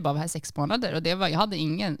jag skulle ju bara vara här 6 månader och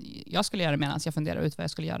jag skulle göra det medan jag funderar ut vad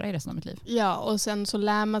jag skulle göra i resten av mitt liv. Ja, och sen så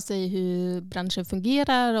lär man sig hur branschen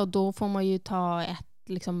fungerar och då får man ju ta ett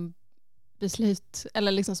liksom beslut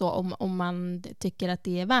eller liksom så om man tycker att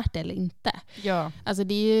det är värt det eller inte. Ja. Alltså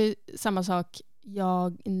det är ju samma sak.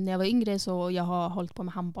 När jag var yngre så jag har hållit på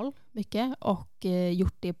med handboll mycket och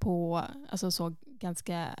gjort det på alltså så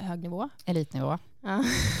ganska hög nivå. Elitnivå. Ja.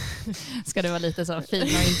 Ska du vara lite så fin och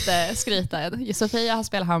inte skryta? Sofia har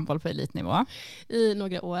spelat handboll på elitnivå. I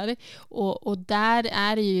några år. Och där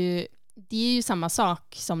är det är ju samma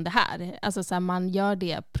sak som det här. Alltså så här, man gör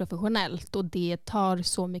det professionellt och det tar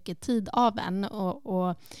så mycket tid av en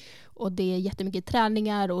och det är jättemycket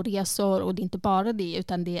träningar och resor och det är inte bara det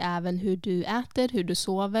utan det är även hur du äter, hur du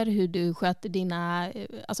sover, hur du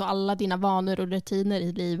sköter alla dina vanor och rutiner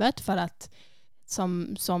i livet för att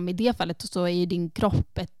som i det fallet så är din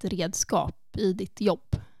kropp ett redskap i ditt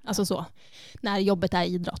jobb. Alltså så, när jobbet är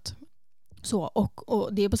idrott. Så,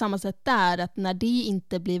 och det är på samma sätt där att när det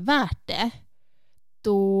inte blir värt det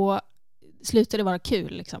då slutar det vara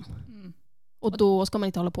kul liksom. Och då ska man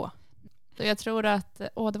inte hålla på. Jag tror att,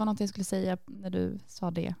 det var något jag skulle säga när du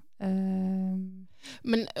sa det.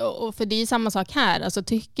 Men, och för det är samma sak här. Alltså,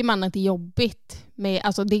 tycker man att det är jobbigt med,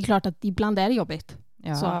 alltså, det är klart att ibland är det jobbigt.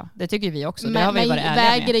 Ja, så. Det tycker vi också. Det Men, har vi varit ärliga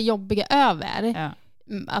väger med. det jobbiga över? Ja.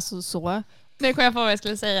 Alltså så. Nu kom jag på vad jag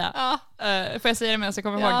skulle säga. Ja. Får jag säga det medan jag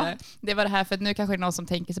kommer ihåg det? Det var det här, för att nu kanske det är någon som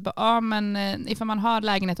tänker sig på, men ifall man har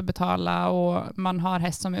lägenhet att betala och man har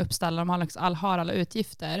häst som är uppställd och man har alla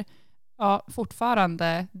utgifter, ja,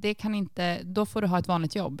 fortfarande, det kan inte, då får du ha ett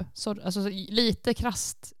vanligt jobb. Så, alltså, lite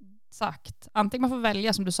krasst sagt. Antingen man får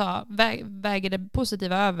välja, som du sa, väger det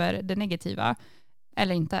positiva över det negativa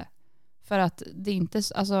eller inte. För att det inte,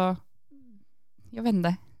 alltså, jag vet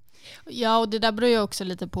inte. Ja, och det där beror ju också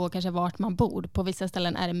lite på kanske vart man bor. På vissa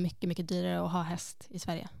ställen är det mycket, mycket dyrare att ha häst i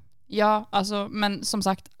Sverige. Ja, alltså, men som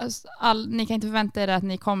sagt, ni kan inte förvänta er att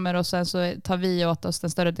ni kommer och sen så tar vi åt oss den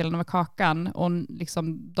större delen av kakan och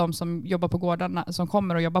liksom de som jobbar på gårdarna, som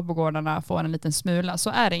kommer och jobbar på gårdarna får en liten smula. Så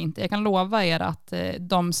är det inte. Jag kan lova er att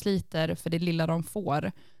de sliter för det lilla de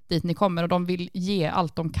får dit ni kommer och de vill ge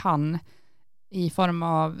allt de kan i form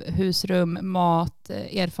av husrum, mat,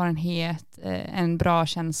 erfarenhet, en bra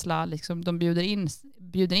känsla. Liksom, de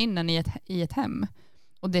bjuder in en i ett hem.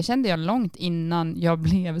 Och det kände jag långt innan jag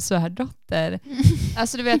blev svärdotter.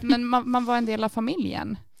 Alltså du vet, men man var en del av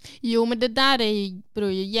familjen. Jo, men det där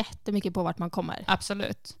beror ju jättemycket på vart man kommer.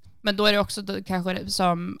 Absolut. Men då är det också kanske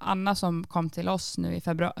som Anna som kom till oss nu i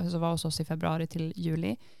februari, så var hos oss i februari till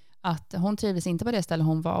juli, att hon trivdes inte på det stället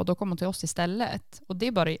hon var och då kom hon till oss istället. Och det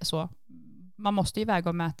är bara så. Man måste ju väga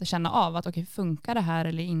och mäta, känna av att okej, funkar det här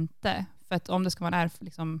eller inte? För att om det ska vara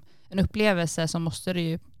en upplevelse så måste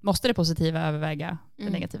det positiva överväga det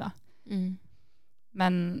negativa. Mm.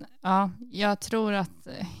 Men ja, jag tror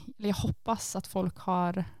jag hoppas att folk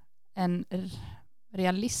har en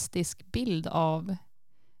realistisk bild av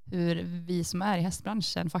hur vi som är i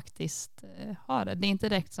hästbranschen faktiskt har det. Det är inte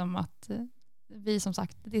direkt som att vi, som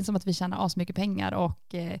sagt, det är inte som att vi tjänar så mycket pengar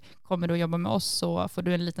och kommer du att jobba med oss så får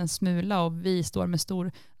du en liten smula och vi står med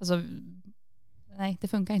stor, alltså nej, det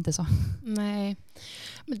funkar inte så. Nej.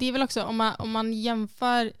 Men det är väl också om man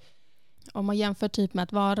jämför typ med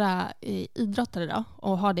att vara idrottare då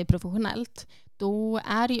och ha det professionellt, då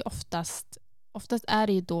är det ju oftast är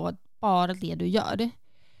det ju då bara det du gör.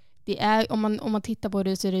 Det är om man tittar på hur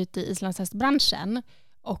det ser ut i Islands hästbranschen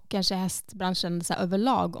och kanske hästbranschen så här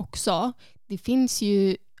överlag också. Det finns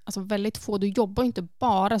ju alltså väldigt få, du jobbar inte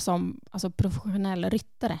bara som alltså professionell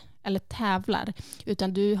ryttare eller tävlar,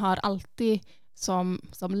 utan du har alltid som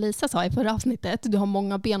Lisa sa i förra avsnittet, du har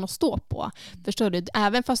många ben att stå på. Förstår du?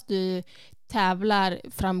 Även fast du tävlar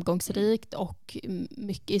framgångsrikt och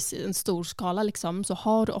mycket i en stor skala liksom, så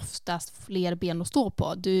har du oftast fler ben att stå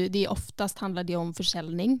på. Det är oftast handlar det om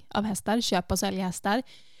försäljning av hästar, köpa och sälja hästar.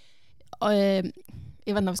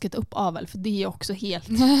 Jag vet inte om vi ska ta upp avel, för det är också helt...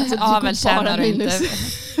 Alltså, avel tjänar du inte.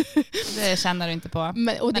 Det tjänar du inte på.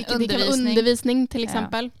 Men undervisning till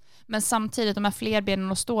exempel. Ja. Men samtidigt, de här fler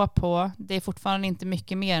benen att stå på, det är fortfarande inte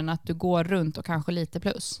mycket mer än att du går runt och kanske lite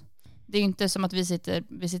plus. Det är inte som att vi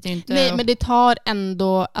sitter inte... Nej, men det tar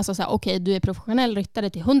ändå... Alltså så här, okej, du är professionell ryttare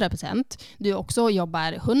till 100%. Du också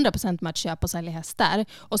jobbar 100% med att köpa och sälja hästar.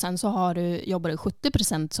 Och sen så jobbar du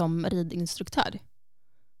 70% som ridinstruktör.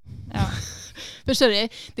 Ja. Förstår du?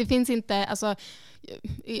 Det finns inte... Alltså,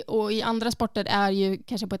 och i andra sporter är ju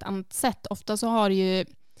kanske på ett annat sätt. Ofta så har ju...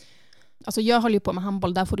 Alltså jag håller ju på med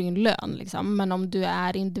handboll, där får du ju en lön. Liksom. Men om du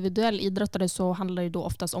är individuell idrottare så handlar det då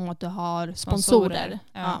oftast om att du har sponsorer.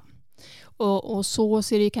 Ja. Och så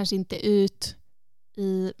ser det ju kanske inte ut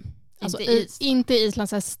inte i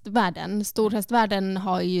Islands hästvärlden. Storhästvärlden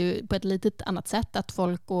har ju på ett litet annat sätt att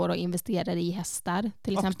folk går och investerar i hästar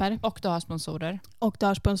till exempel. Och du har sponsorer. Och du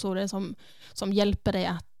har sponsorer som hjälper dig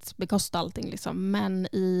att bekosta allting. Liksom. Men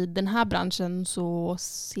i den här branschen så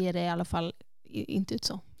ser det i alla fall inte ut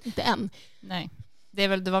så. Inte än. Nej. Det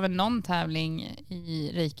var väl någon tävling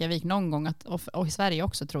i Reykjavik någon gång och i Sverige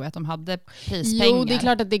också tror jag att de hade prispengar. Jo, det är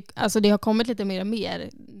klart att det har kommit lite mer och mer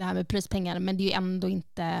det här med prispengar, men det är ju ändå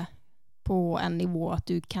inte på en nivå att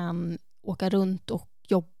du kan åka runt och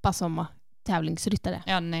jobba som tävlingsryttare.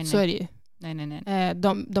 Ja, nej. Så är det ju. Nej.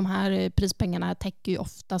 De här prispengarna täcker ju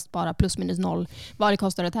oftast bara plus minus noll vad det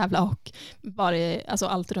kostar att tävla och bara, alltså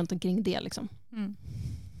allt runt omkring det liksom. Mm.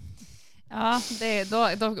 Ja,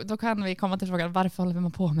 då kan vi komma till frågan, varför håller vi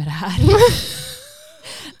på med det här?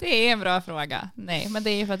 Det är en bra fråga. Nej, men det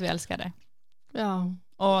är för att vi älskar det. Ja.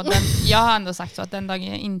 Och jag har ändå sagt så att den dagen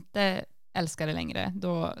jag inte älskar det längre,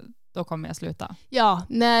 då kommer jag sluta. Ja,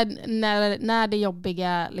 när det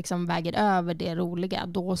jobbiga liksom väger över det roliga,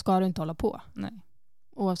 då ska du inte hålla på. Nej.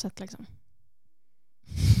 Oavsett liksom.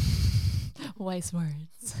 Wise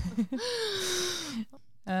words.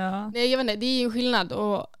 Nej, jag vet inte, det är ju en skillnad.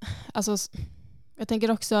 Och, alltså, jag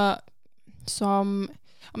tänker också som,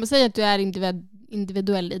 om man säger att du är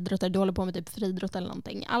individuell idrottare, du håller på med typ friidrott eller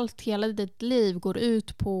någonting. Hela ditt liv går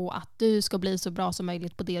ut på att du ska bli så bra som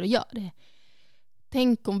möjligt på det du gör.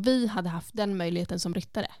 Tänk om vi hade haft den möjligheten som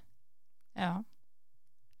ryttare. Ja.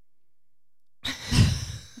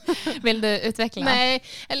 Vill du utveckla? Nej,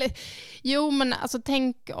 eller jo, men alltså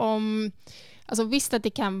tänk om, alltså visst att det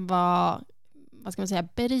kan vara, vad ska man säga,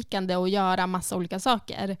 berikande att göra massa olika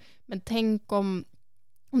saker, men tänk om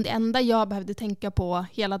det enda jag behövde tänka på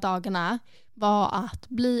hela dagarna var att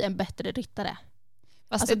bli en bättre ryttare.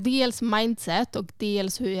 Alltså dels mindset och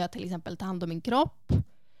dels hur jag till exempel tar hand om min kropp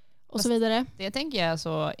och så vidare. Det tänker jag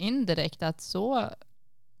så indirekt att så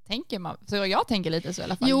tänker man. Så jag tänker lite så i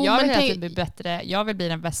alla fall. Jo, jag vill bli bättre, jag vill bli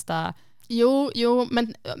den bästa. Jo,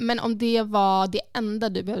 men om det var det enda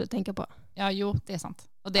du behövde tänka på. Ja, jo, det är sant.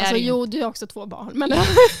 Och det alltså, är du har också 2 barn. Men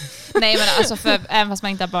nej, men alltså även fast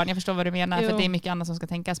man inte har barn, jag förstår vad du menar. Jo. För det är mycket annat som ska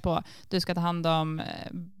tänkas på. Du ska ta hand om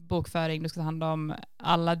bokföring, du ska ta hand om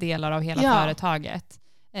alla delar av hela företaget.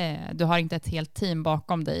 Du har inte ett helt team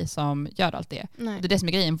bakom dig som gör allt det. Nej. Det är det som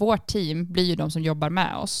är grejen. Vårt team blir ju de som jobbar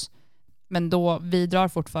med oss. Men då vi drar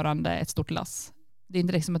fortfarande ett stort lass. Det är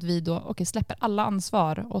inte liksom att vi då släpper alla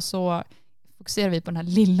ansvar och så fokuserar vi på den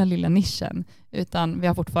här lilla nischen. Utan vi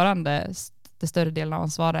har fortfarande det större delen av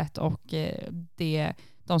ansvaret och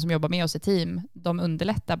de som jobbar med oss i team, de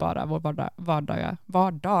underlättar bara vår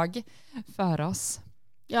vardag för oss.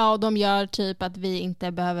 Ja, och de gör typ att vi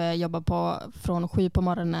inte behöver jobba från 7 på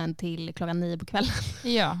morgonen till klockan 9 på kvällen.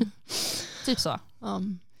 Ja, typ så.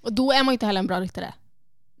 Och då är man inte heller en bra ryttare.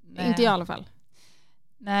 Nej. Inte jag i alla fall.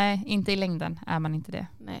 Nej, inte i längden är man inte det.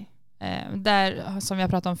 Nej. Där, som vi har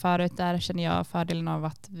pratat om förut, där känner jag fördelen av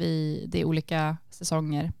att det är olika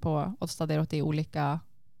säsonger på Åstad och det är olika,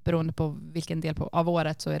 beroende på vilken del av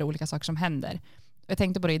året så är det olika saker som händer. Jag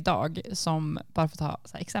tänkte på det idag, som bara för att ta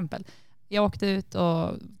så här exempel. Jag åkte ut och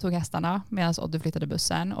tog hästarna medan Odde flyttade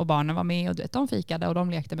bussen och barnen var med och de fikade och de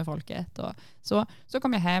lekte med folket. Och så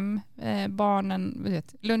kom jag hem, barnen,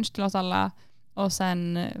 lunch till oss alla och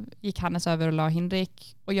sen gick Hannes över och la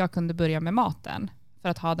Hinrik och jag kunde börja med maten för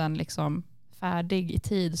att ha den liksom färdig i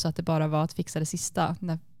tid så att det bara var att fixa det sista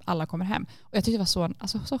när alla kommer hem. Och jag tyckte det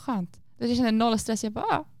var så skönt. Jag kände noll stress, jag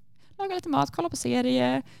bara laga lite mat, kolla på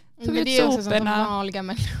serie, tog ut det är också soporna. som vanliga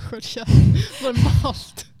människor gör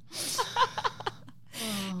normalt.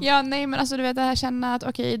 Ja, nej, men alltså du vet det här känna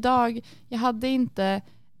att idag, jag hade inte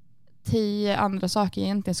 10 andra saker jag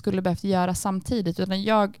egentligen skulle behövt göra samtidigt,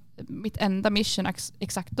 utan mitt enda mission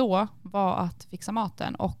exakt då var att fixa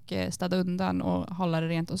maten och städa undan och hålla det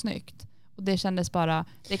rent och snyggt. Och det kändes bara,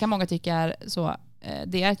 det kan många tycka är så,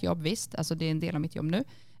 det är ett jobb visst, alltså det är en del av mitt jobb nu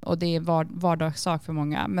och det är vardagssak för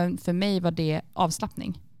många, men för mig var det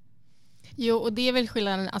avslappning. Jo, och det är väl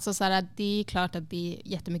skillnaden, alltså så här, att det är klart att det är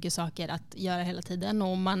jättemycket saker att göra hela tiden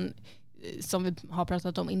och man, som vi har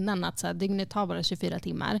pratat om innan, att så här, dygnet tar bara 24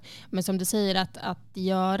 timmar. Men som du säger, att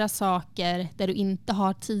göra saker där du inte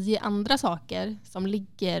har 10 andra saker som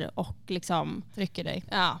ligger och liksom Trycker dig.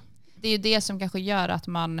 Ja. Det är ju det som kanske gör att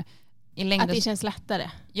man i längden... Att det känns lättare.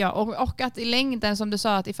 Ja, och att i längden, som du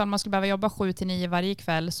sa, att ifall man skulle behöva jobba 7-9 varje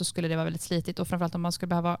kväll så skulle det vara väldigt slitigt och framförallt om man skulle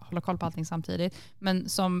behöva hålla koll på allting samtidigt. Men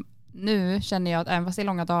som nu känner jag att även fast det är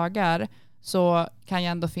långa dagar så kan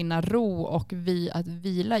jag ändå finna ro och att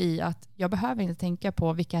vila i att jag behöver inte tänka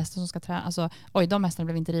på vilka hästar som ska träna. Alltså, de hästarna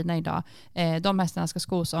blev inte ridna idag. De hästarna ska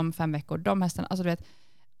skos om 5 veckor. De hästarna, alltså du vet,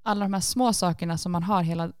 alla de här små sakerna som man har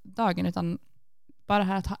hela dagen, utan bara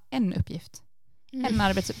här att ha en uppgift. En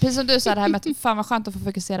arbets... Precis som du sa, det här med att fan vad skönt att få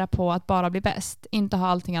fokusera på att bara bli bäst. Inte ha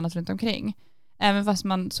allting annat runt omkring. Även fast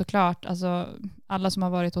man såklart, alltså alla som har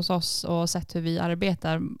varit hos oss och sett hur vi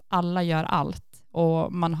arbetar, alla gör allt.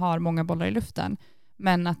 Och man har många bollar i luften.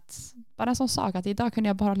 Men att bara en sån sak att idag kunde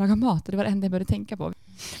jag bara laga mat. Det var det enda jag började tänka på.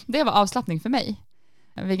 Det var avslappning för mig.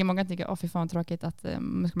 Vilket många tycker, fy fan tråkigt att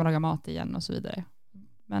man ska laga mat igen och så vidare.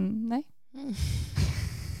 Men nej.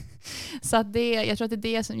 Så att jag tror att det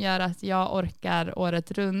är det som gör att jag orkar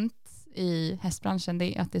året runt i hästbranschen.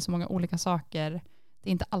 Det är att det är så många olika saker. Det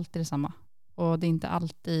är inte alltid detsamma. Och det är inte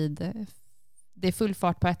alltid... Det är full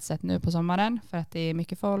fart på ett sätt nu på sommaren för att det är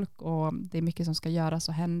mycket folk och det är mycket som ska göras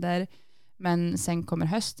och händer. Men sen kommer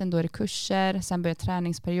hösten, då är det kurser, sen börjar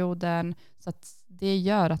träningsperioden. Så att det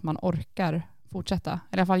gör att man orkar fortsätta.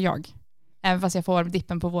 Eller i alla fall jag. Även fast jag får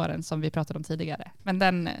dippen på våren som vi pratade om tidigare. Men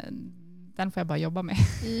den får jag bara jobba med.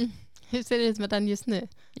 Hur ser det ut med den just nu?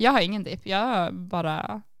 Jag har ingen dipp. Jag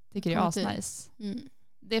bara tycker det är asnice.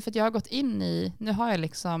 Det är för att jag har gått in i, nu har jag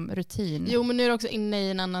liksom rutin. Jo, men nu är du också inne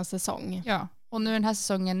i en annan säsong. Ja, och nu den här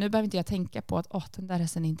säsongen, nu behöver inte jag tänka på att den där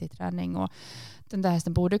hästen är inte i träning och den där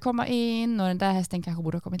hästen borde komma in och den där hästen kanske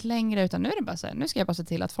borde ha kommit längre, utan nu är det bara så här, nu ska jag bara se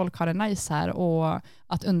till att folk har det nice här och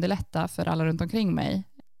att underlätta för alla runt omkring mig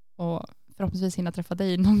och förhoppningsvis hinna träffa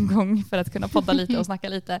dig någon gång för att kunna podda lite och snacka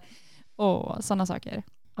lite och sådana saker.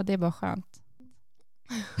 Och det är bara skönt.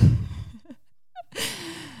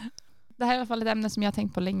 Det här är i alla fall ett ämne som jag har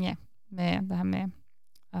tänkt på länge, med det här med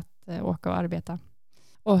att åka och arbeta.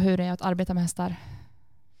 Och hur det är att arbeta med hästar.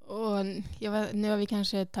 Och nu har vi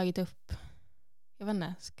kanske tagit upp, jag vet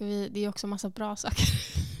inte, det är också massa bra saker.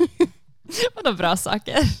 Vadå bra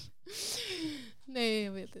saker? Nej,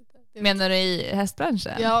 jag vet inte. Menar du i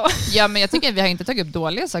hästbranschen? Ja. Ja, men jag tycker att vi har inte tagit upp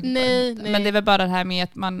dåliga saker. Nej. Men det är väl bara det här med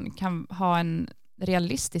att man kan ha en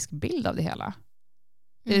realistisk bild av det hela.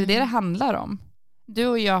 Det är det handlar om. Du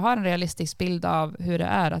och jag har en realistisk bild av hur det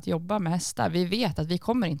är att jobba med hästar. Vi vet att vi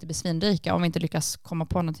kommer inte bli svinrika om vi inte lyckas komma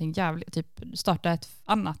på någonting jävligt. Typ starta ett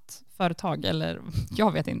annat företag eller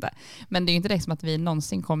jag vet inte. Men det är ju inte det som att vi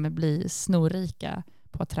någonsin kommer bli snorrika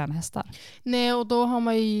på att träna hästar. Nej, och då har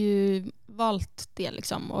man ju valt det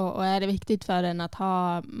liksom. Och är det viktigt för en att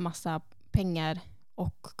ha massa pengar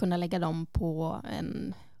och kunna lägga dem på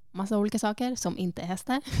en massa olika saker som inte är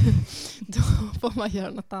hästar, då får man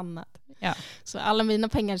göra något annat. Ja. Så alla mina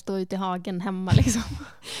pengar står ute i hagen hemma liksom.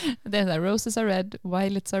 Det är så här, roses are red,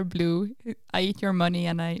 violets are blue, I eat your money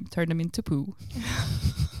and I turn them into poo.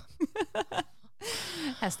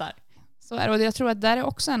 Hästar. Så är det, och jag tror att det är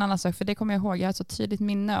också en annan sak, för det kommer jag ihåg. Jag har ett så tydligt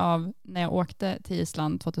minne av när jag åkte till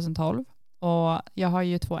Island 2012. Och jag har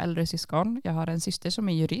ju 2 äldre syskon. Jag har en syster som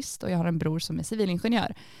är jurist och jag har en bror som är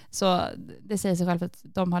civilingenjör. Så det säger sig själv att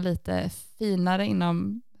de har lite finare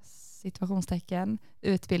inom situationstecken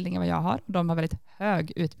utbildning än vad jag har. De har väldigt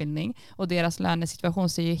hög utbildning och deras lönesituation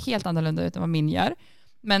ser ju helt annorlunda ut än vad min gör.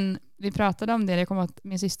 Men vi pratade om det. Jag kommer att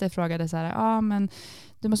min syster frågade så här, men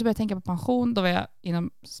du måste börja tänka på pension. Då var jag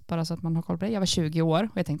inom, bara så att man har koll på det, jag var 20 år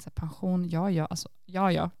och jag tänkte så här, pension,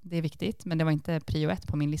 ja, det är viktigt, men det var inte prio 1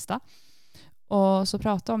 på min lista. Och så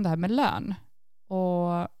pratade om det här med lön.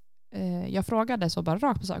 Och jag frågade så bara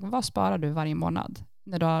rakt på sak, vad sparar du varje månad?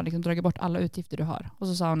 När du har liksom dragit bort alla utgifter du har. Och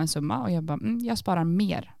så sa hon en summa och jag bara, jag sparar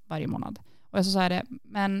mer varje månad. Och jag så sa det,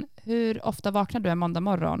 men hur ofta vaknar du en måndag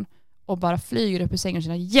morgon och bara flyger upp ur sängen och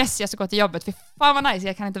känner, yes, jag ska gå till jobbet, för fan vad nice,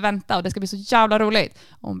 jag kan inte vänta och det ska bli så jävla roligt.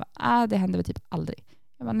 Och hon bara, det händer väl typ aldrig.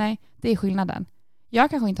 Jag bara, nej, det är skillnaden. Jag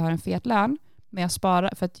kanske inte har en fet lön, men jag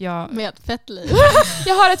sparar för att jag... Med ett fett liv.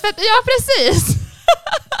 Jag har ett fett... Ja, precis!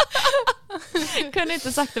 Kunde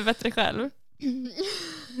inte sagt det bättre själv.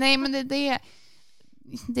 Nej, men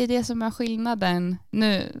det är det som är skillnaden.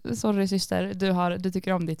 Nu, sorry syster, du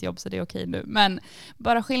tycker om ditt jobb så det är okej nu. Men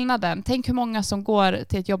bara skillnaden. Tänk hur många som går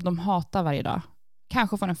till ett jobb de hatar varje dag.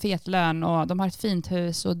 Kanske får en fet lön och de har ett fint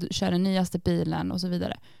hus och kör den nyaste bilen och så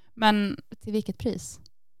vidare. Men till vilket pris?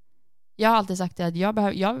 Jag har alltid sagt att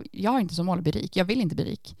jag har inte som mål att bli rik. Jag vill inte bli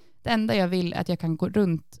rik. Det enda jag vill är att jag kan gå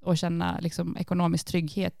runt och känna liksom ekonomisk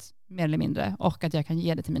trygghet mer eller mindre och att jag kan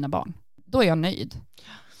ge det till mina barn. Då är jag nöjd.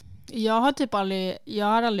 Jag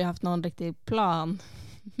har aldrig haft någon riktig plan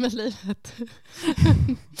med livet.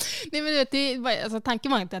 Nej, men alltså,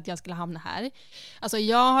 tanken var inte att jag skulle hamna här. Alltså,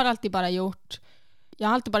 jag har alltid bara gjort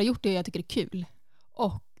det jag tycker är kul.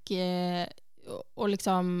 Och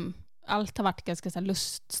liksom allt har varit ganska så här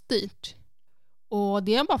luststyrt. Och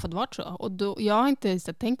det har bara fått vara så. Och jag har inte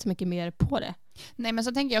tänkt så mycket mer på det. Nej, men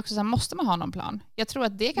så tänker jag också så här, måste man ha någon plan? Jag tror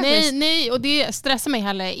att det kanske... Nej, och det stressar mig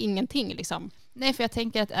heller ingenting liksom. Nej, för jag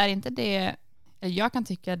tänker att är inte det... Jag kan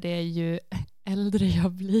tycka det är ju äldre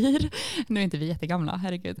jag blir. Nu är inte vi jättegamla,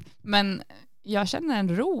 herregud. Men jag känner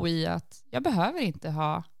en ro i att jag behöver inte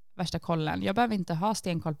ha värsta kollen. Jag behöver inte ha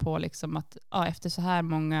stenkoll på liksom att efter så här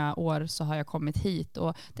många år så har jag kommit hit.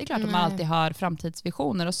 Och det är klart att man alltid har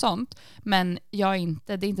framtidsvisioner och sånt. Men det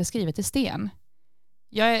är inte skrivet i sten.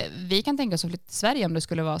 Vi kan tänka oss att flytta till Sverige om det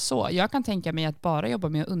skulle vara så. Jag kan tänka mig att bara jobba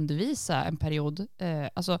med att undervisa en period.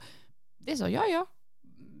 Alltså, det är så, ja.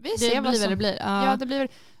 Vi ser vad det blir. Ja, det blir.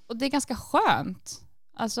 Och det är ganska skönt.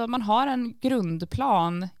 Alltså, man har en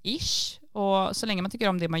grundplan-ish. Och så länge man tycker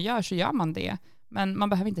om det man gör så gör man det. Men man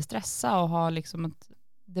behöver inte stressa och ha liksom att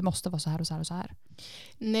det måste vara så här och så här och så här.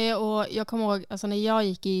 Nej, och jag kommer ihåg alltså när jag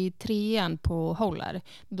gick i 3:an på Håller,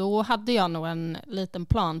 då hade jag nog en liten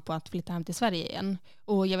plan på att flytta hem till Sverige igen.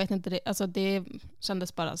 Och jag vet inte, alltså det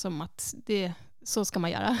kändes bara som att så ska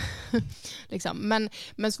man göra. liksom.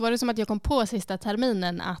 Men så var det som att jag kom på sista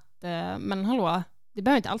terminen att men hallå, det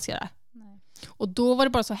behöver jag inte alls göra. Nej. Och då var det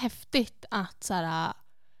bara så häftigt att så här,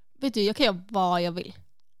 vet du, jag kan göra vad jag vill.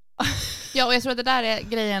 Ja, och jag tror att det där är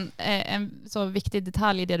grejen, en så viktig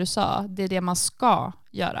detalj i det du sa. Det är det man ska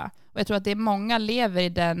göra. Och jag tror att det är många lever i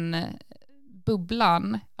den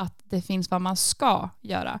bubblan att det finns vad man ska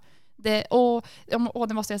göra. Det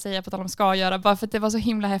måste jag säga på tal om ska göra, bara för att det var så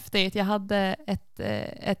himla häftigt. Jag hade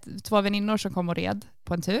två väninnor som kom och red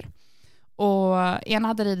på en tur. Och ena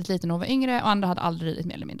hade ridit lite när hon var yngre och andra hade aldrig ridit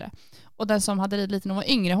mer eller mindre. Och den som hade ridit lite när hon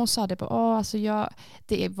var yngre, hon sa det på,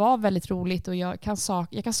 det var väldigt roligt och jag kan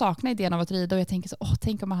sakna idén av att rida, och jag tänker så,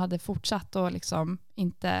 tänk om man hade fortsatt och liksom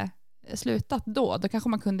inte slutat då kanske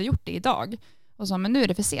man kunde gjort det idag. Och så, men nu är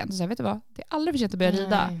det för sent. Så jag vet du vad, det är aldrig för sent att börja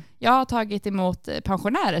rida. Jag har tagit emot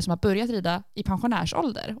pensionärer som har börjat rida i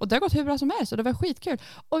pensionärsålder. Och det har gått hur bra som helst och det var skitkul.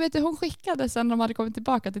 Och vet du, hon skickade sen när de hade kommit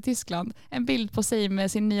tillbaka till Tyskland en bild på sig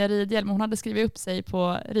med sin nya ridhjälm. Hon hade skrivit upp sig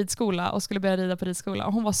på ridskola och skulle börja rida på ridskola.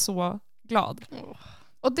 Och hon var så glad.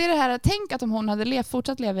 Och det är det här, tänk att om hon hade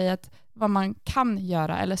fortsatt leva i vad man kan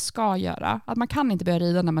göra eller ska göra. Att man kan inte börja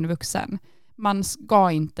rida när man är vuxen. Man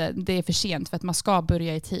ska inte, det är för sent för att man ska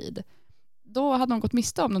börja i tid. Då hade hon gått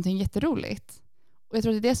miste om någonting jätteroligt. Och jag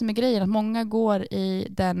tror att det är det som är grejen, att många går i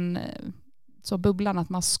den så bubblan att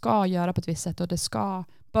man ska göra på ett visst sätt och det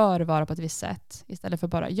bör vara på ett visst sätt istället för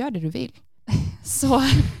bara gör det du vill. Så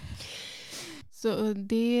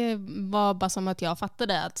det var bara som att jag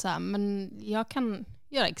fattade att men jag kan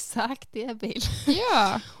göra exakt det jag vill.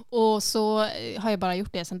 Ja. Och så har jag bara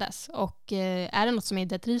gjort det sedan dess. Och är det något som jag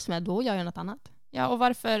inte trivs med, då gör jag något annat. Ja, och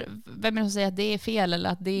vem är det som säger att det är fel eller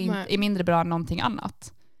att det är mindre bra än någonting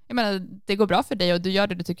annat? Jag menar, det går bra för dig och du gör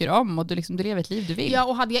det du tycker om och du lever ett liv du vill. Ja,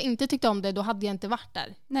 och hade jag inte tyckt om det, då hade jag inte varit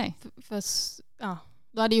där. Nej. För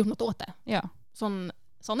då hade jag gjort något åt det. Ja. Sån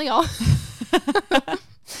är jag.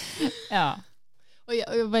 Ja. Och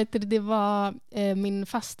det var min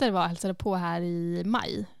faster var hälsade på här i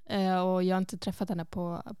maj. Och jag har inte träffat henne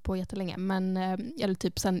på jättelänge. Men, eller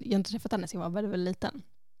typ sen, jag har inte träffat henne så jag var väldigt, väldigt liten.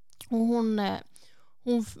 Och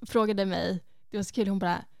hon frågade mig, det var så kul, hon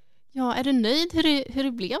bara, är du nöjd hur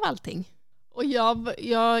det blev allting? Och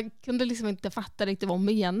jag kunde liksom inte fatta riktigt vad hon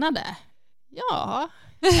menade. Ja,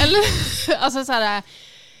 eller alltså så här,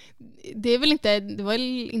 det var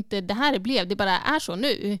inte det här det blev, det bara är så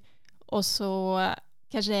nu. Och så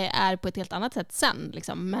kanske det är på ett helt annat sätt sen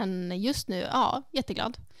liksom. Men just nu,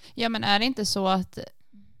 jätteglad. Ja, men är det inte så att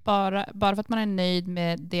bara för att man är nöjd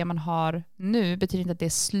med det man har nu betyder inte att det är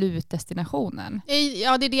slutdestinationen?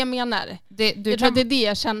 Ja, det är det jag menar. Jag tror att det är det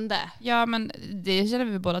jag kände. Ja, men det känner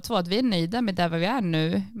vi båda två, att vi är nöjda med där vi är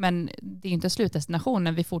nu, men det är inte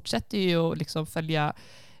slutdestinationen. Vi fortsätter ju att liksom följa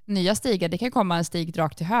nya stigar. Det kan komma en stig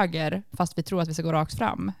rakt till höger fast vi tror att vi ska gå rakt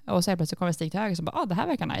fram. Och så plötsligt kommer en stig till höger som bara, det här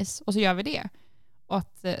verkar nice. Och så gör vi det. Och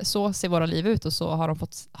att så ser våra liv ut och så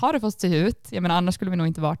har det fått se ut. Jag menar, annars skulle vi nog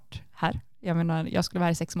inte varit här. Jag menar, jag skulle vara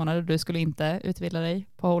här i 6 månader och du skulle inte utbilda dig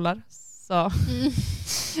på hålar. Så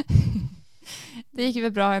det gick ju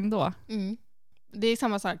väl bra ändå. Mm. Det är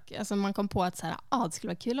samma sak. Alltså man kom på att så här, det skulle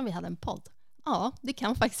vara kul om vi hade en podd. Ja, det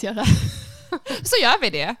kan faktiskt göra. Så gör vi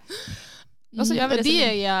det. Och så gör vi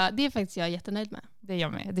det är faktiskt jag jättenöjd med. Det gör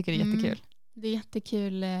jag med. Jag tycker det är jättekul. Det är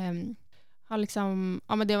jättekul. Men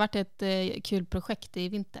det har varit ett kul projekt i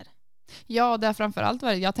vinter. Ja, det har framförallt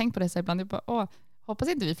varit. Jag har tänkt på det så ibland. Hoppas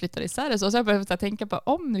inte vi flyttar isär. Så jag började tänka på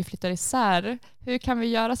om vi flyttar isär. Hur kan vi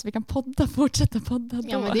göra så vi kan fortsätta podda då?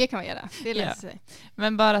 Ja, men det kan vi göra. Det löser sig.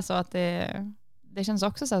 Men bara så att det känns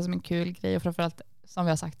också så här som en kul grej. Och framförallt, som vi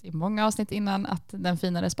har sagt i många avsnitt innan, att den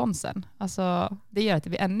fina responsen. Alltså, det gör att det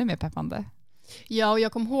blir ännu mer peppande. Ja, och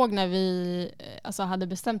jag kommer ihåg när vi hade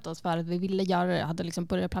bestämt oss för att vi ville göra det, hade liksom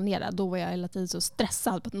börjat planera. Då var jag hela tiden så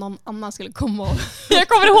stressad på att någon annan skulle komma. Jag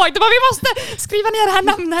kommer ihåg, det var vi måste skriva ner det här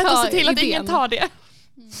namnet och se till att ingen tar det.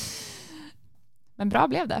 Men bra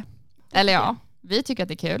blev det. Eller ja, vi tycker att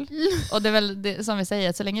det är kul. Och det är väl det, som vi säger,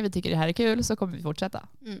 att så länge vi tycker det här är kul så kommer vi fortsätta.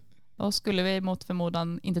 Och skulle vi mot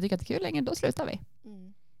förmodan inte tycka att det är kul längre, då slutar vi.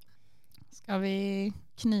 Ska vi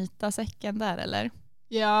knyta säcken där eller?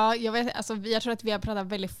 Ja, jag tror att vi har pratat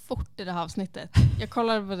väldigt fort i det här avsnittet. Jag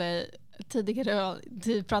kollade på dig tidigare och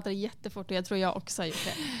du pratade jättefort och jag tror jag också har gjort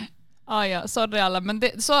det. Ja, sorry alla. Men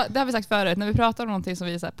det har vi sagt förut. När vi pratar om någonting som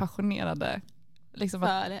vi är så här passionerade liksom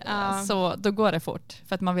så då går det fort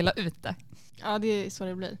för att man vill ha ut det. Ja, det är så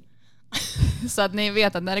det blir. Så att ni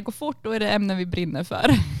vet att när det går fort då är det ämnen vi brinner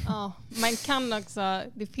för. Ja, man kan också,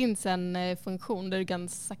 det finns en funktion där du kan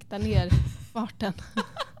sakta ner farten.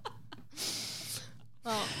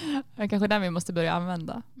 Ja. Det är kanske den vi måste börja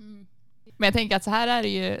använda. Men jag tänker att så här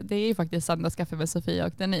är det är ju faktiskt söndagskaffe med Sofia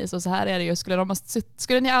och Denise. Och så här är det ju,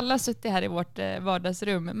 skulle ni alla suttit här i vårt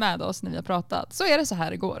vardagsrum med oss när vi har pratat, så är det så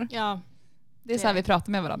här det går. Ja. Det är så här vi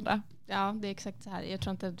pratar med varandra. Ja, det är exakt så här. Jag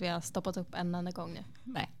tror inte att vi har stoppat upp en enda gång nu.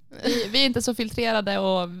 Nej, vi är inte så filtrerade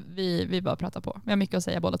och vi bara pratar på. Vi har mycket att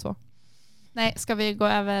säga båda två. Nej, ska vi gå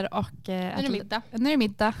över och... Nu är det middag. Nu är det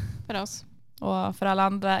middag. För oss. Och för alla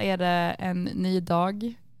andra är det en ny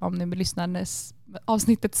dag. Om ni lyssnar när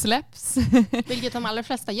avsnittet släpps. Vilket de allra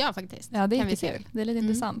flesta gör faktiskt. Ja, det är inte kul. Det är lite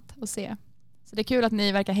intressant att se. Så det är kul att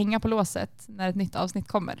ni verkar hänga på låset när ett nytt avsnitt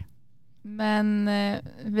kommer. Men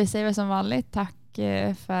vi säger väl som vanligt tack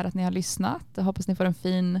för att ni har lyssnat. Jag hoppas ni får en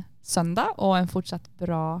fin söndag och en fortsatt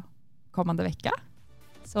bra kommande vecka.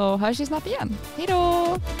 Så hörs vi snart igen. Hej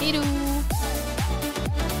då! Hej då!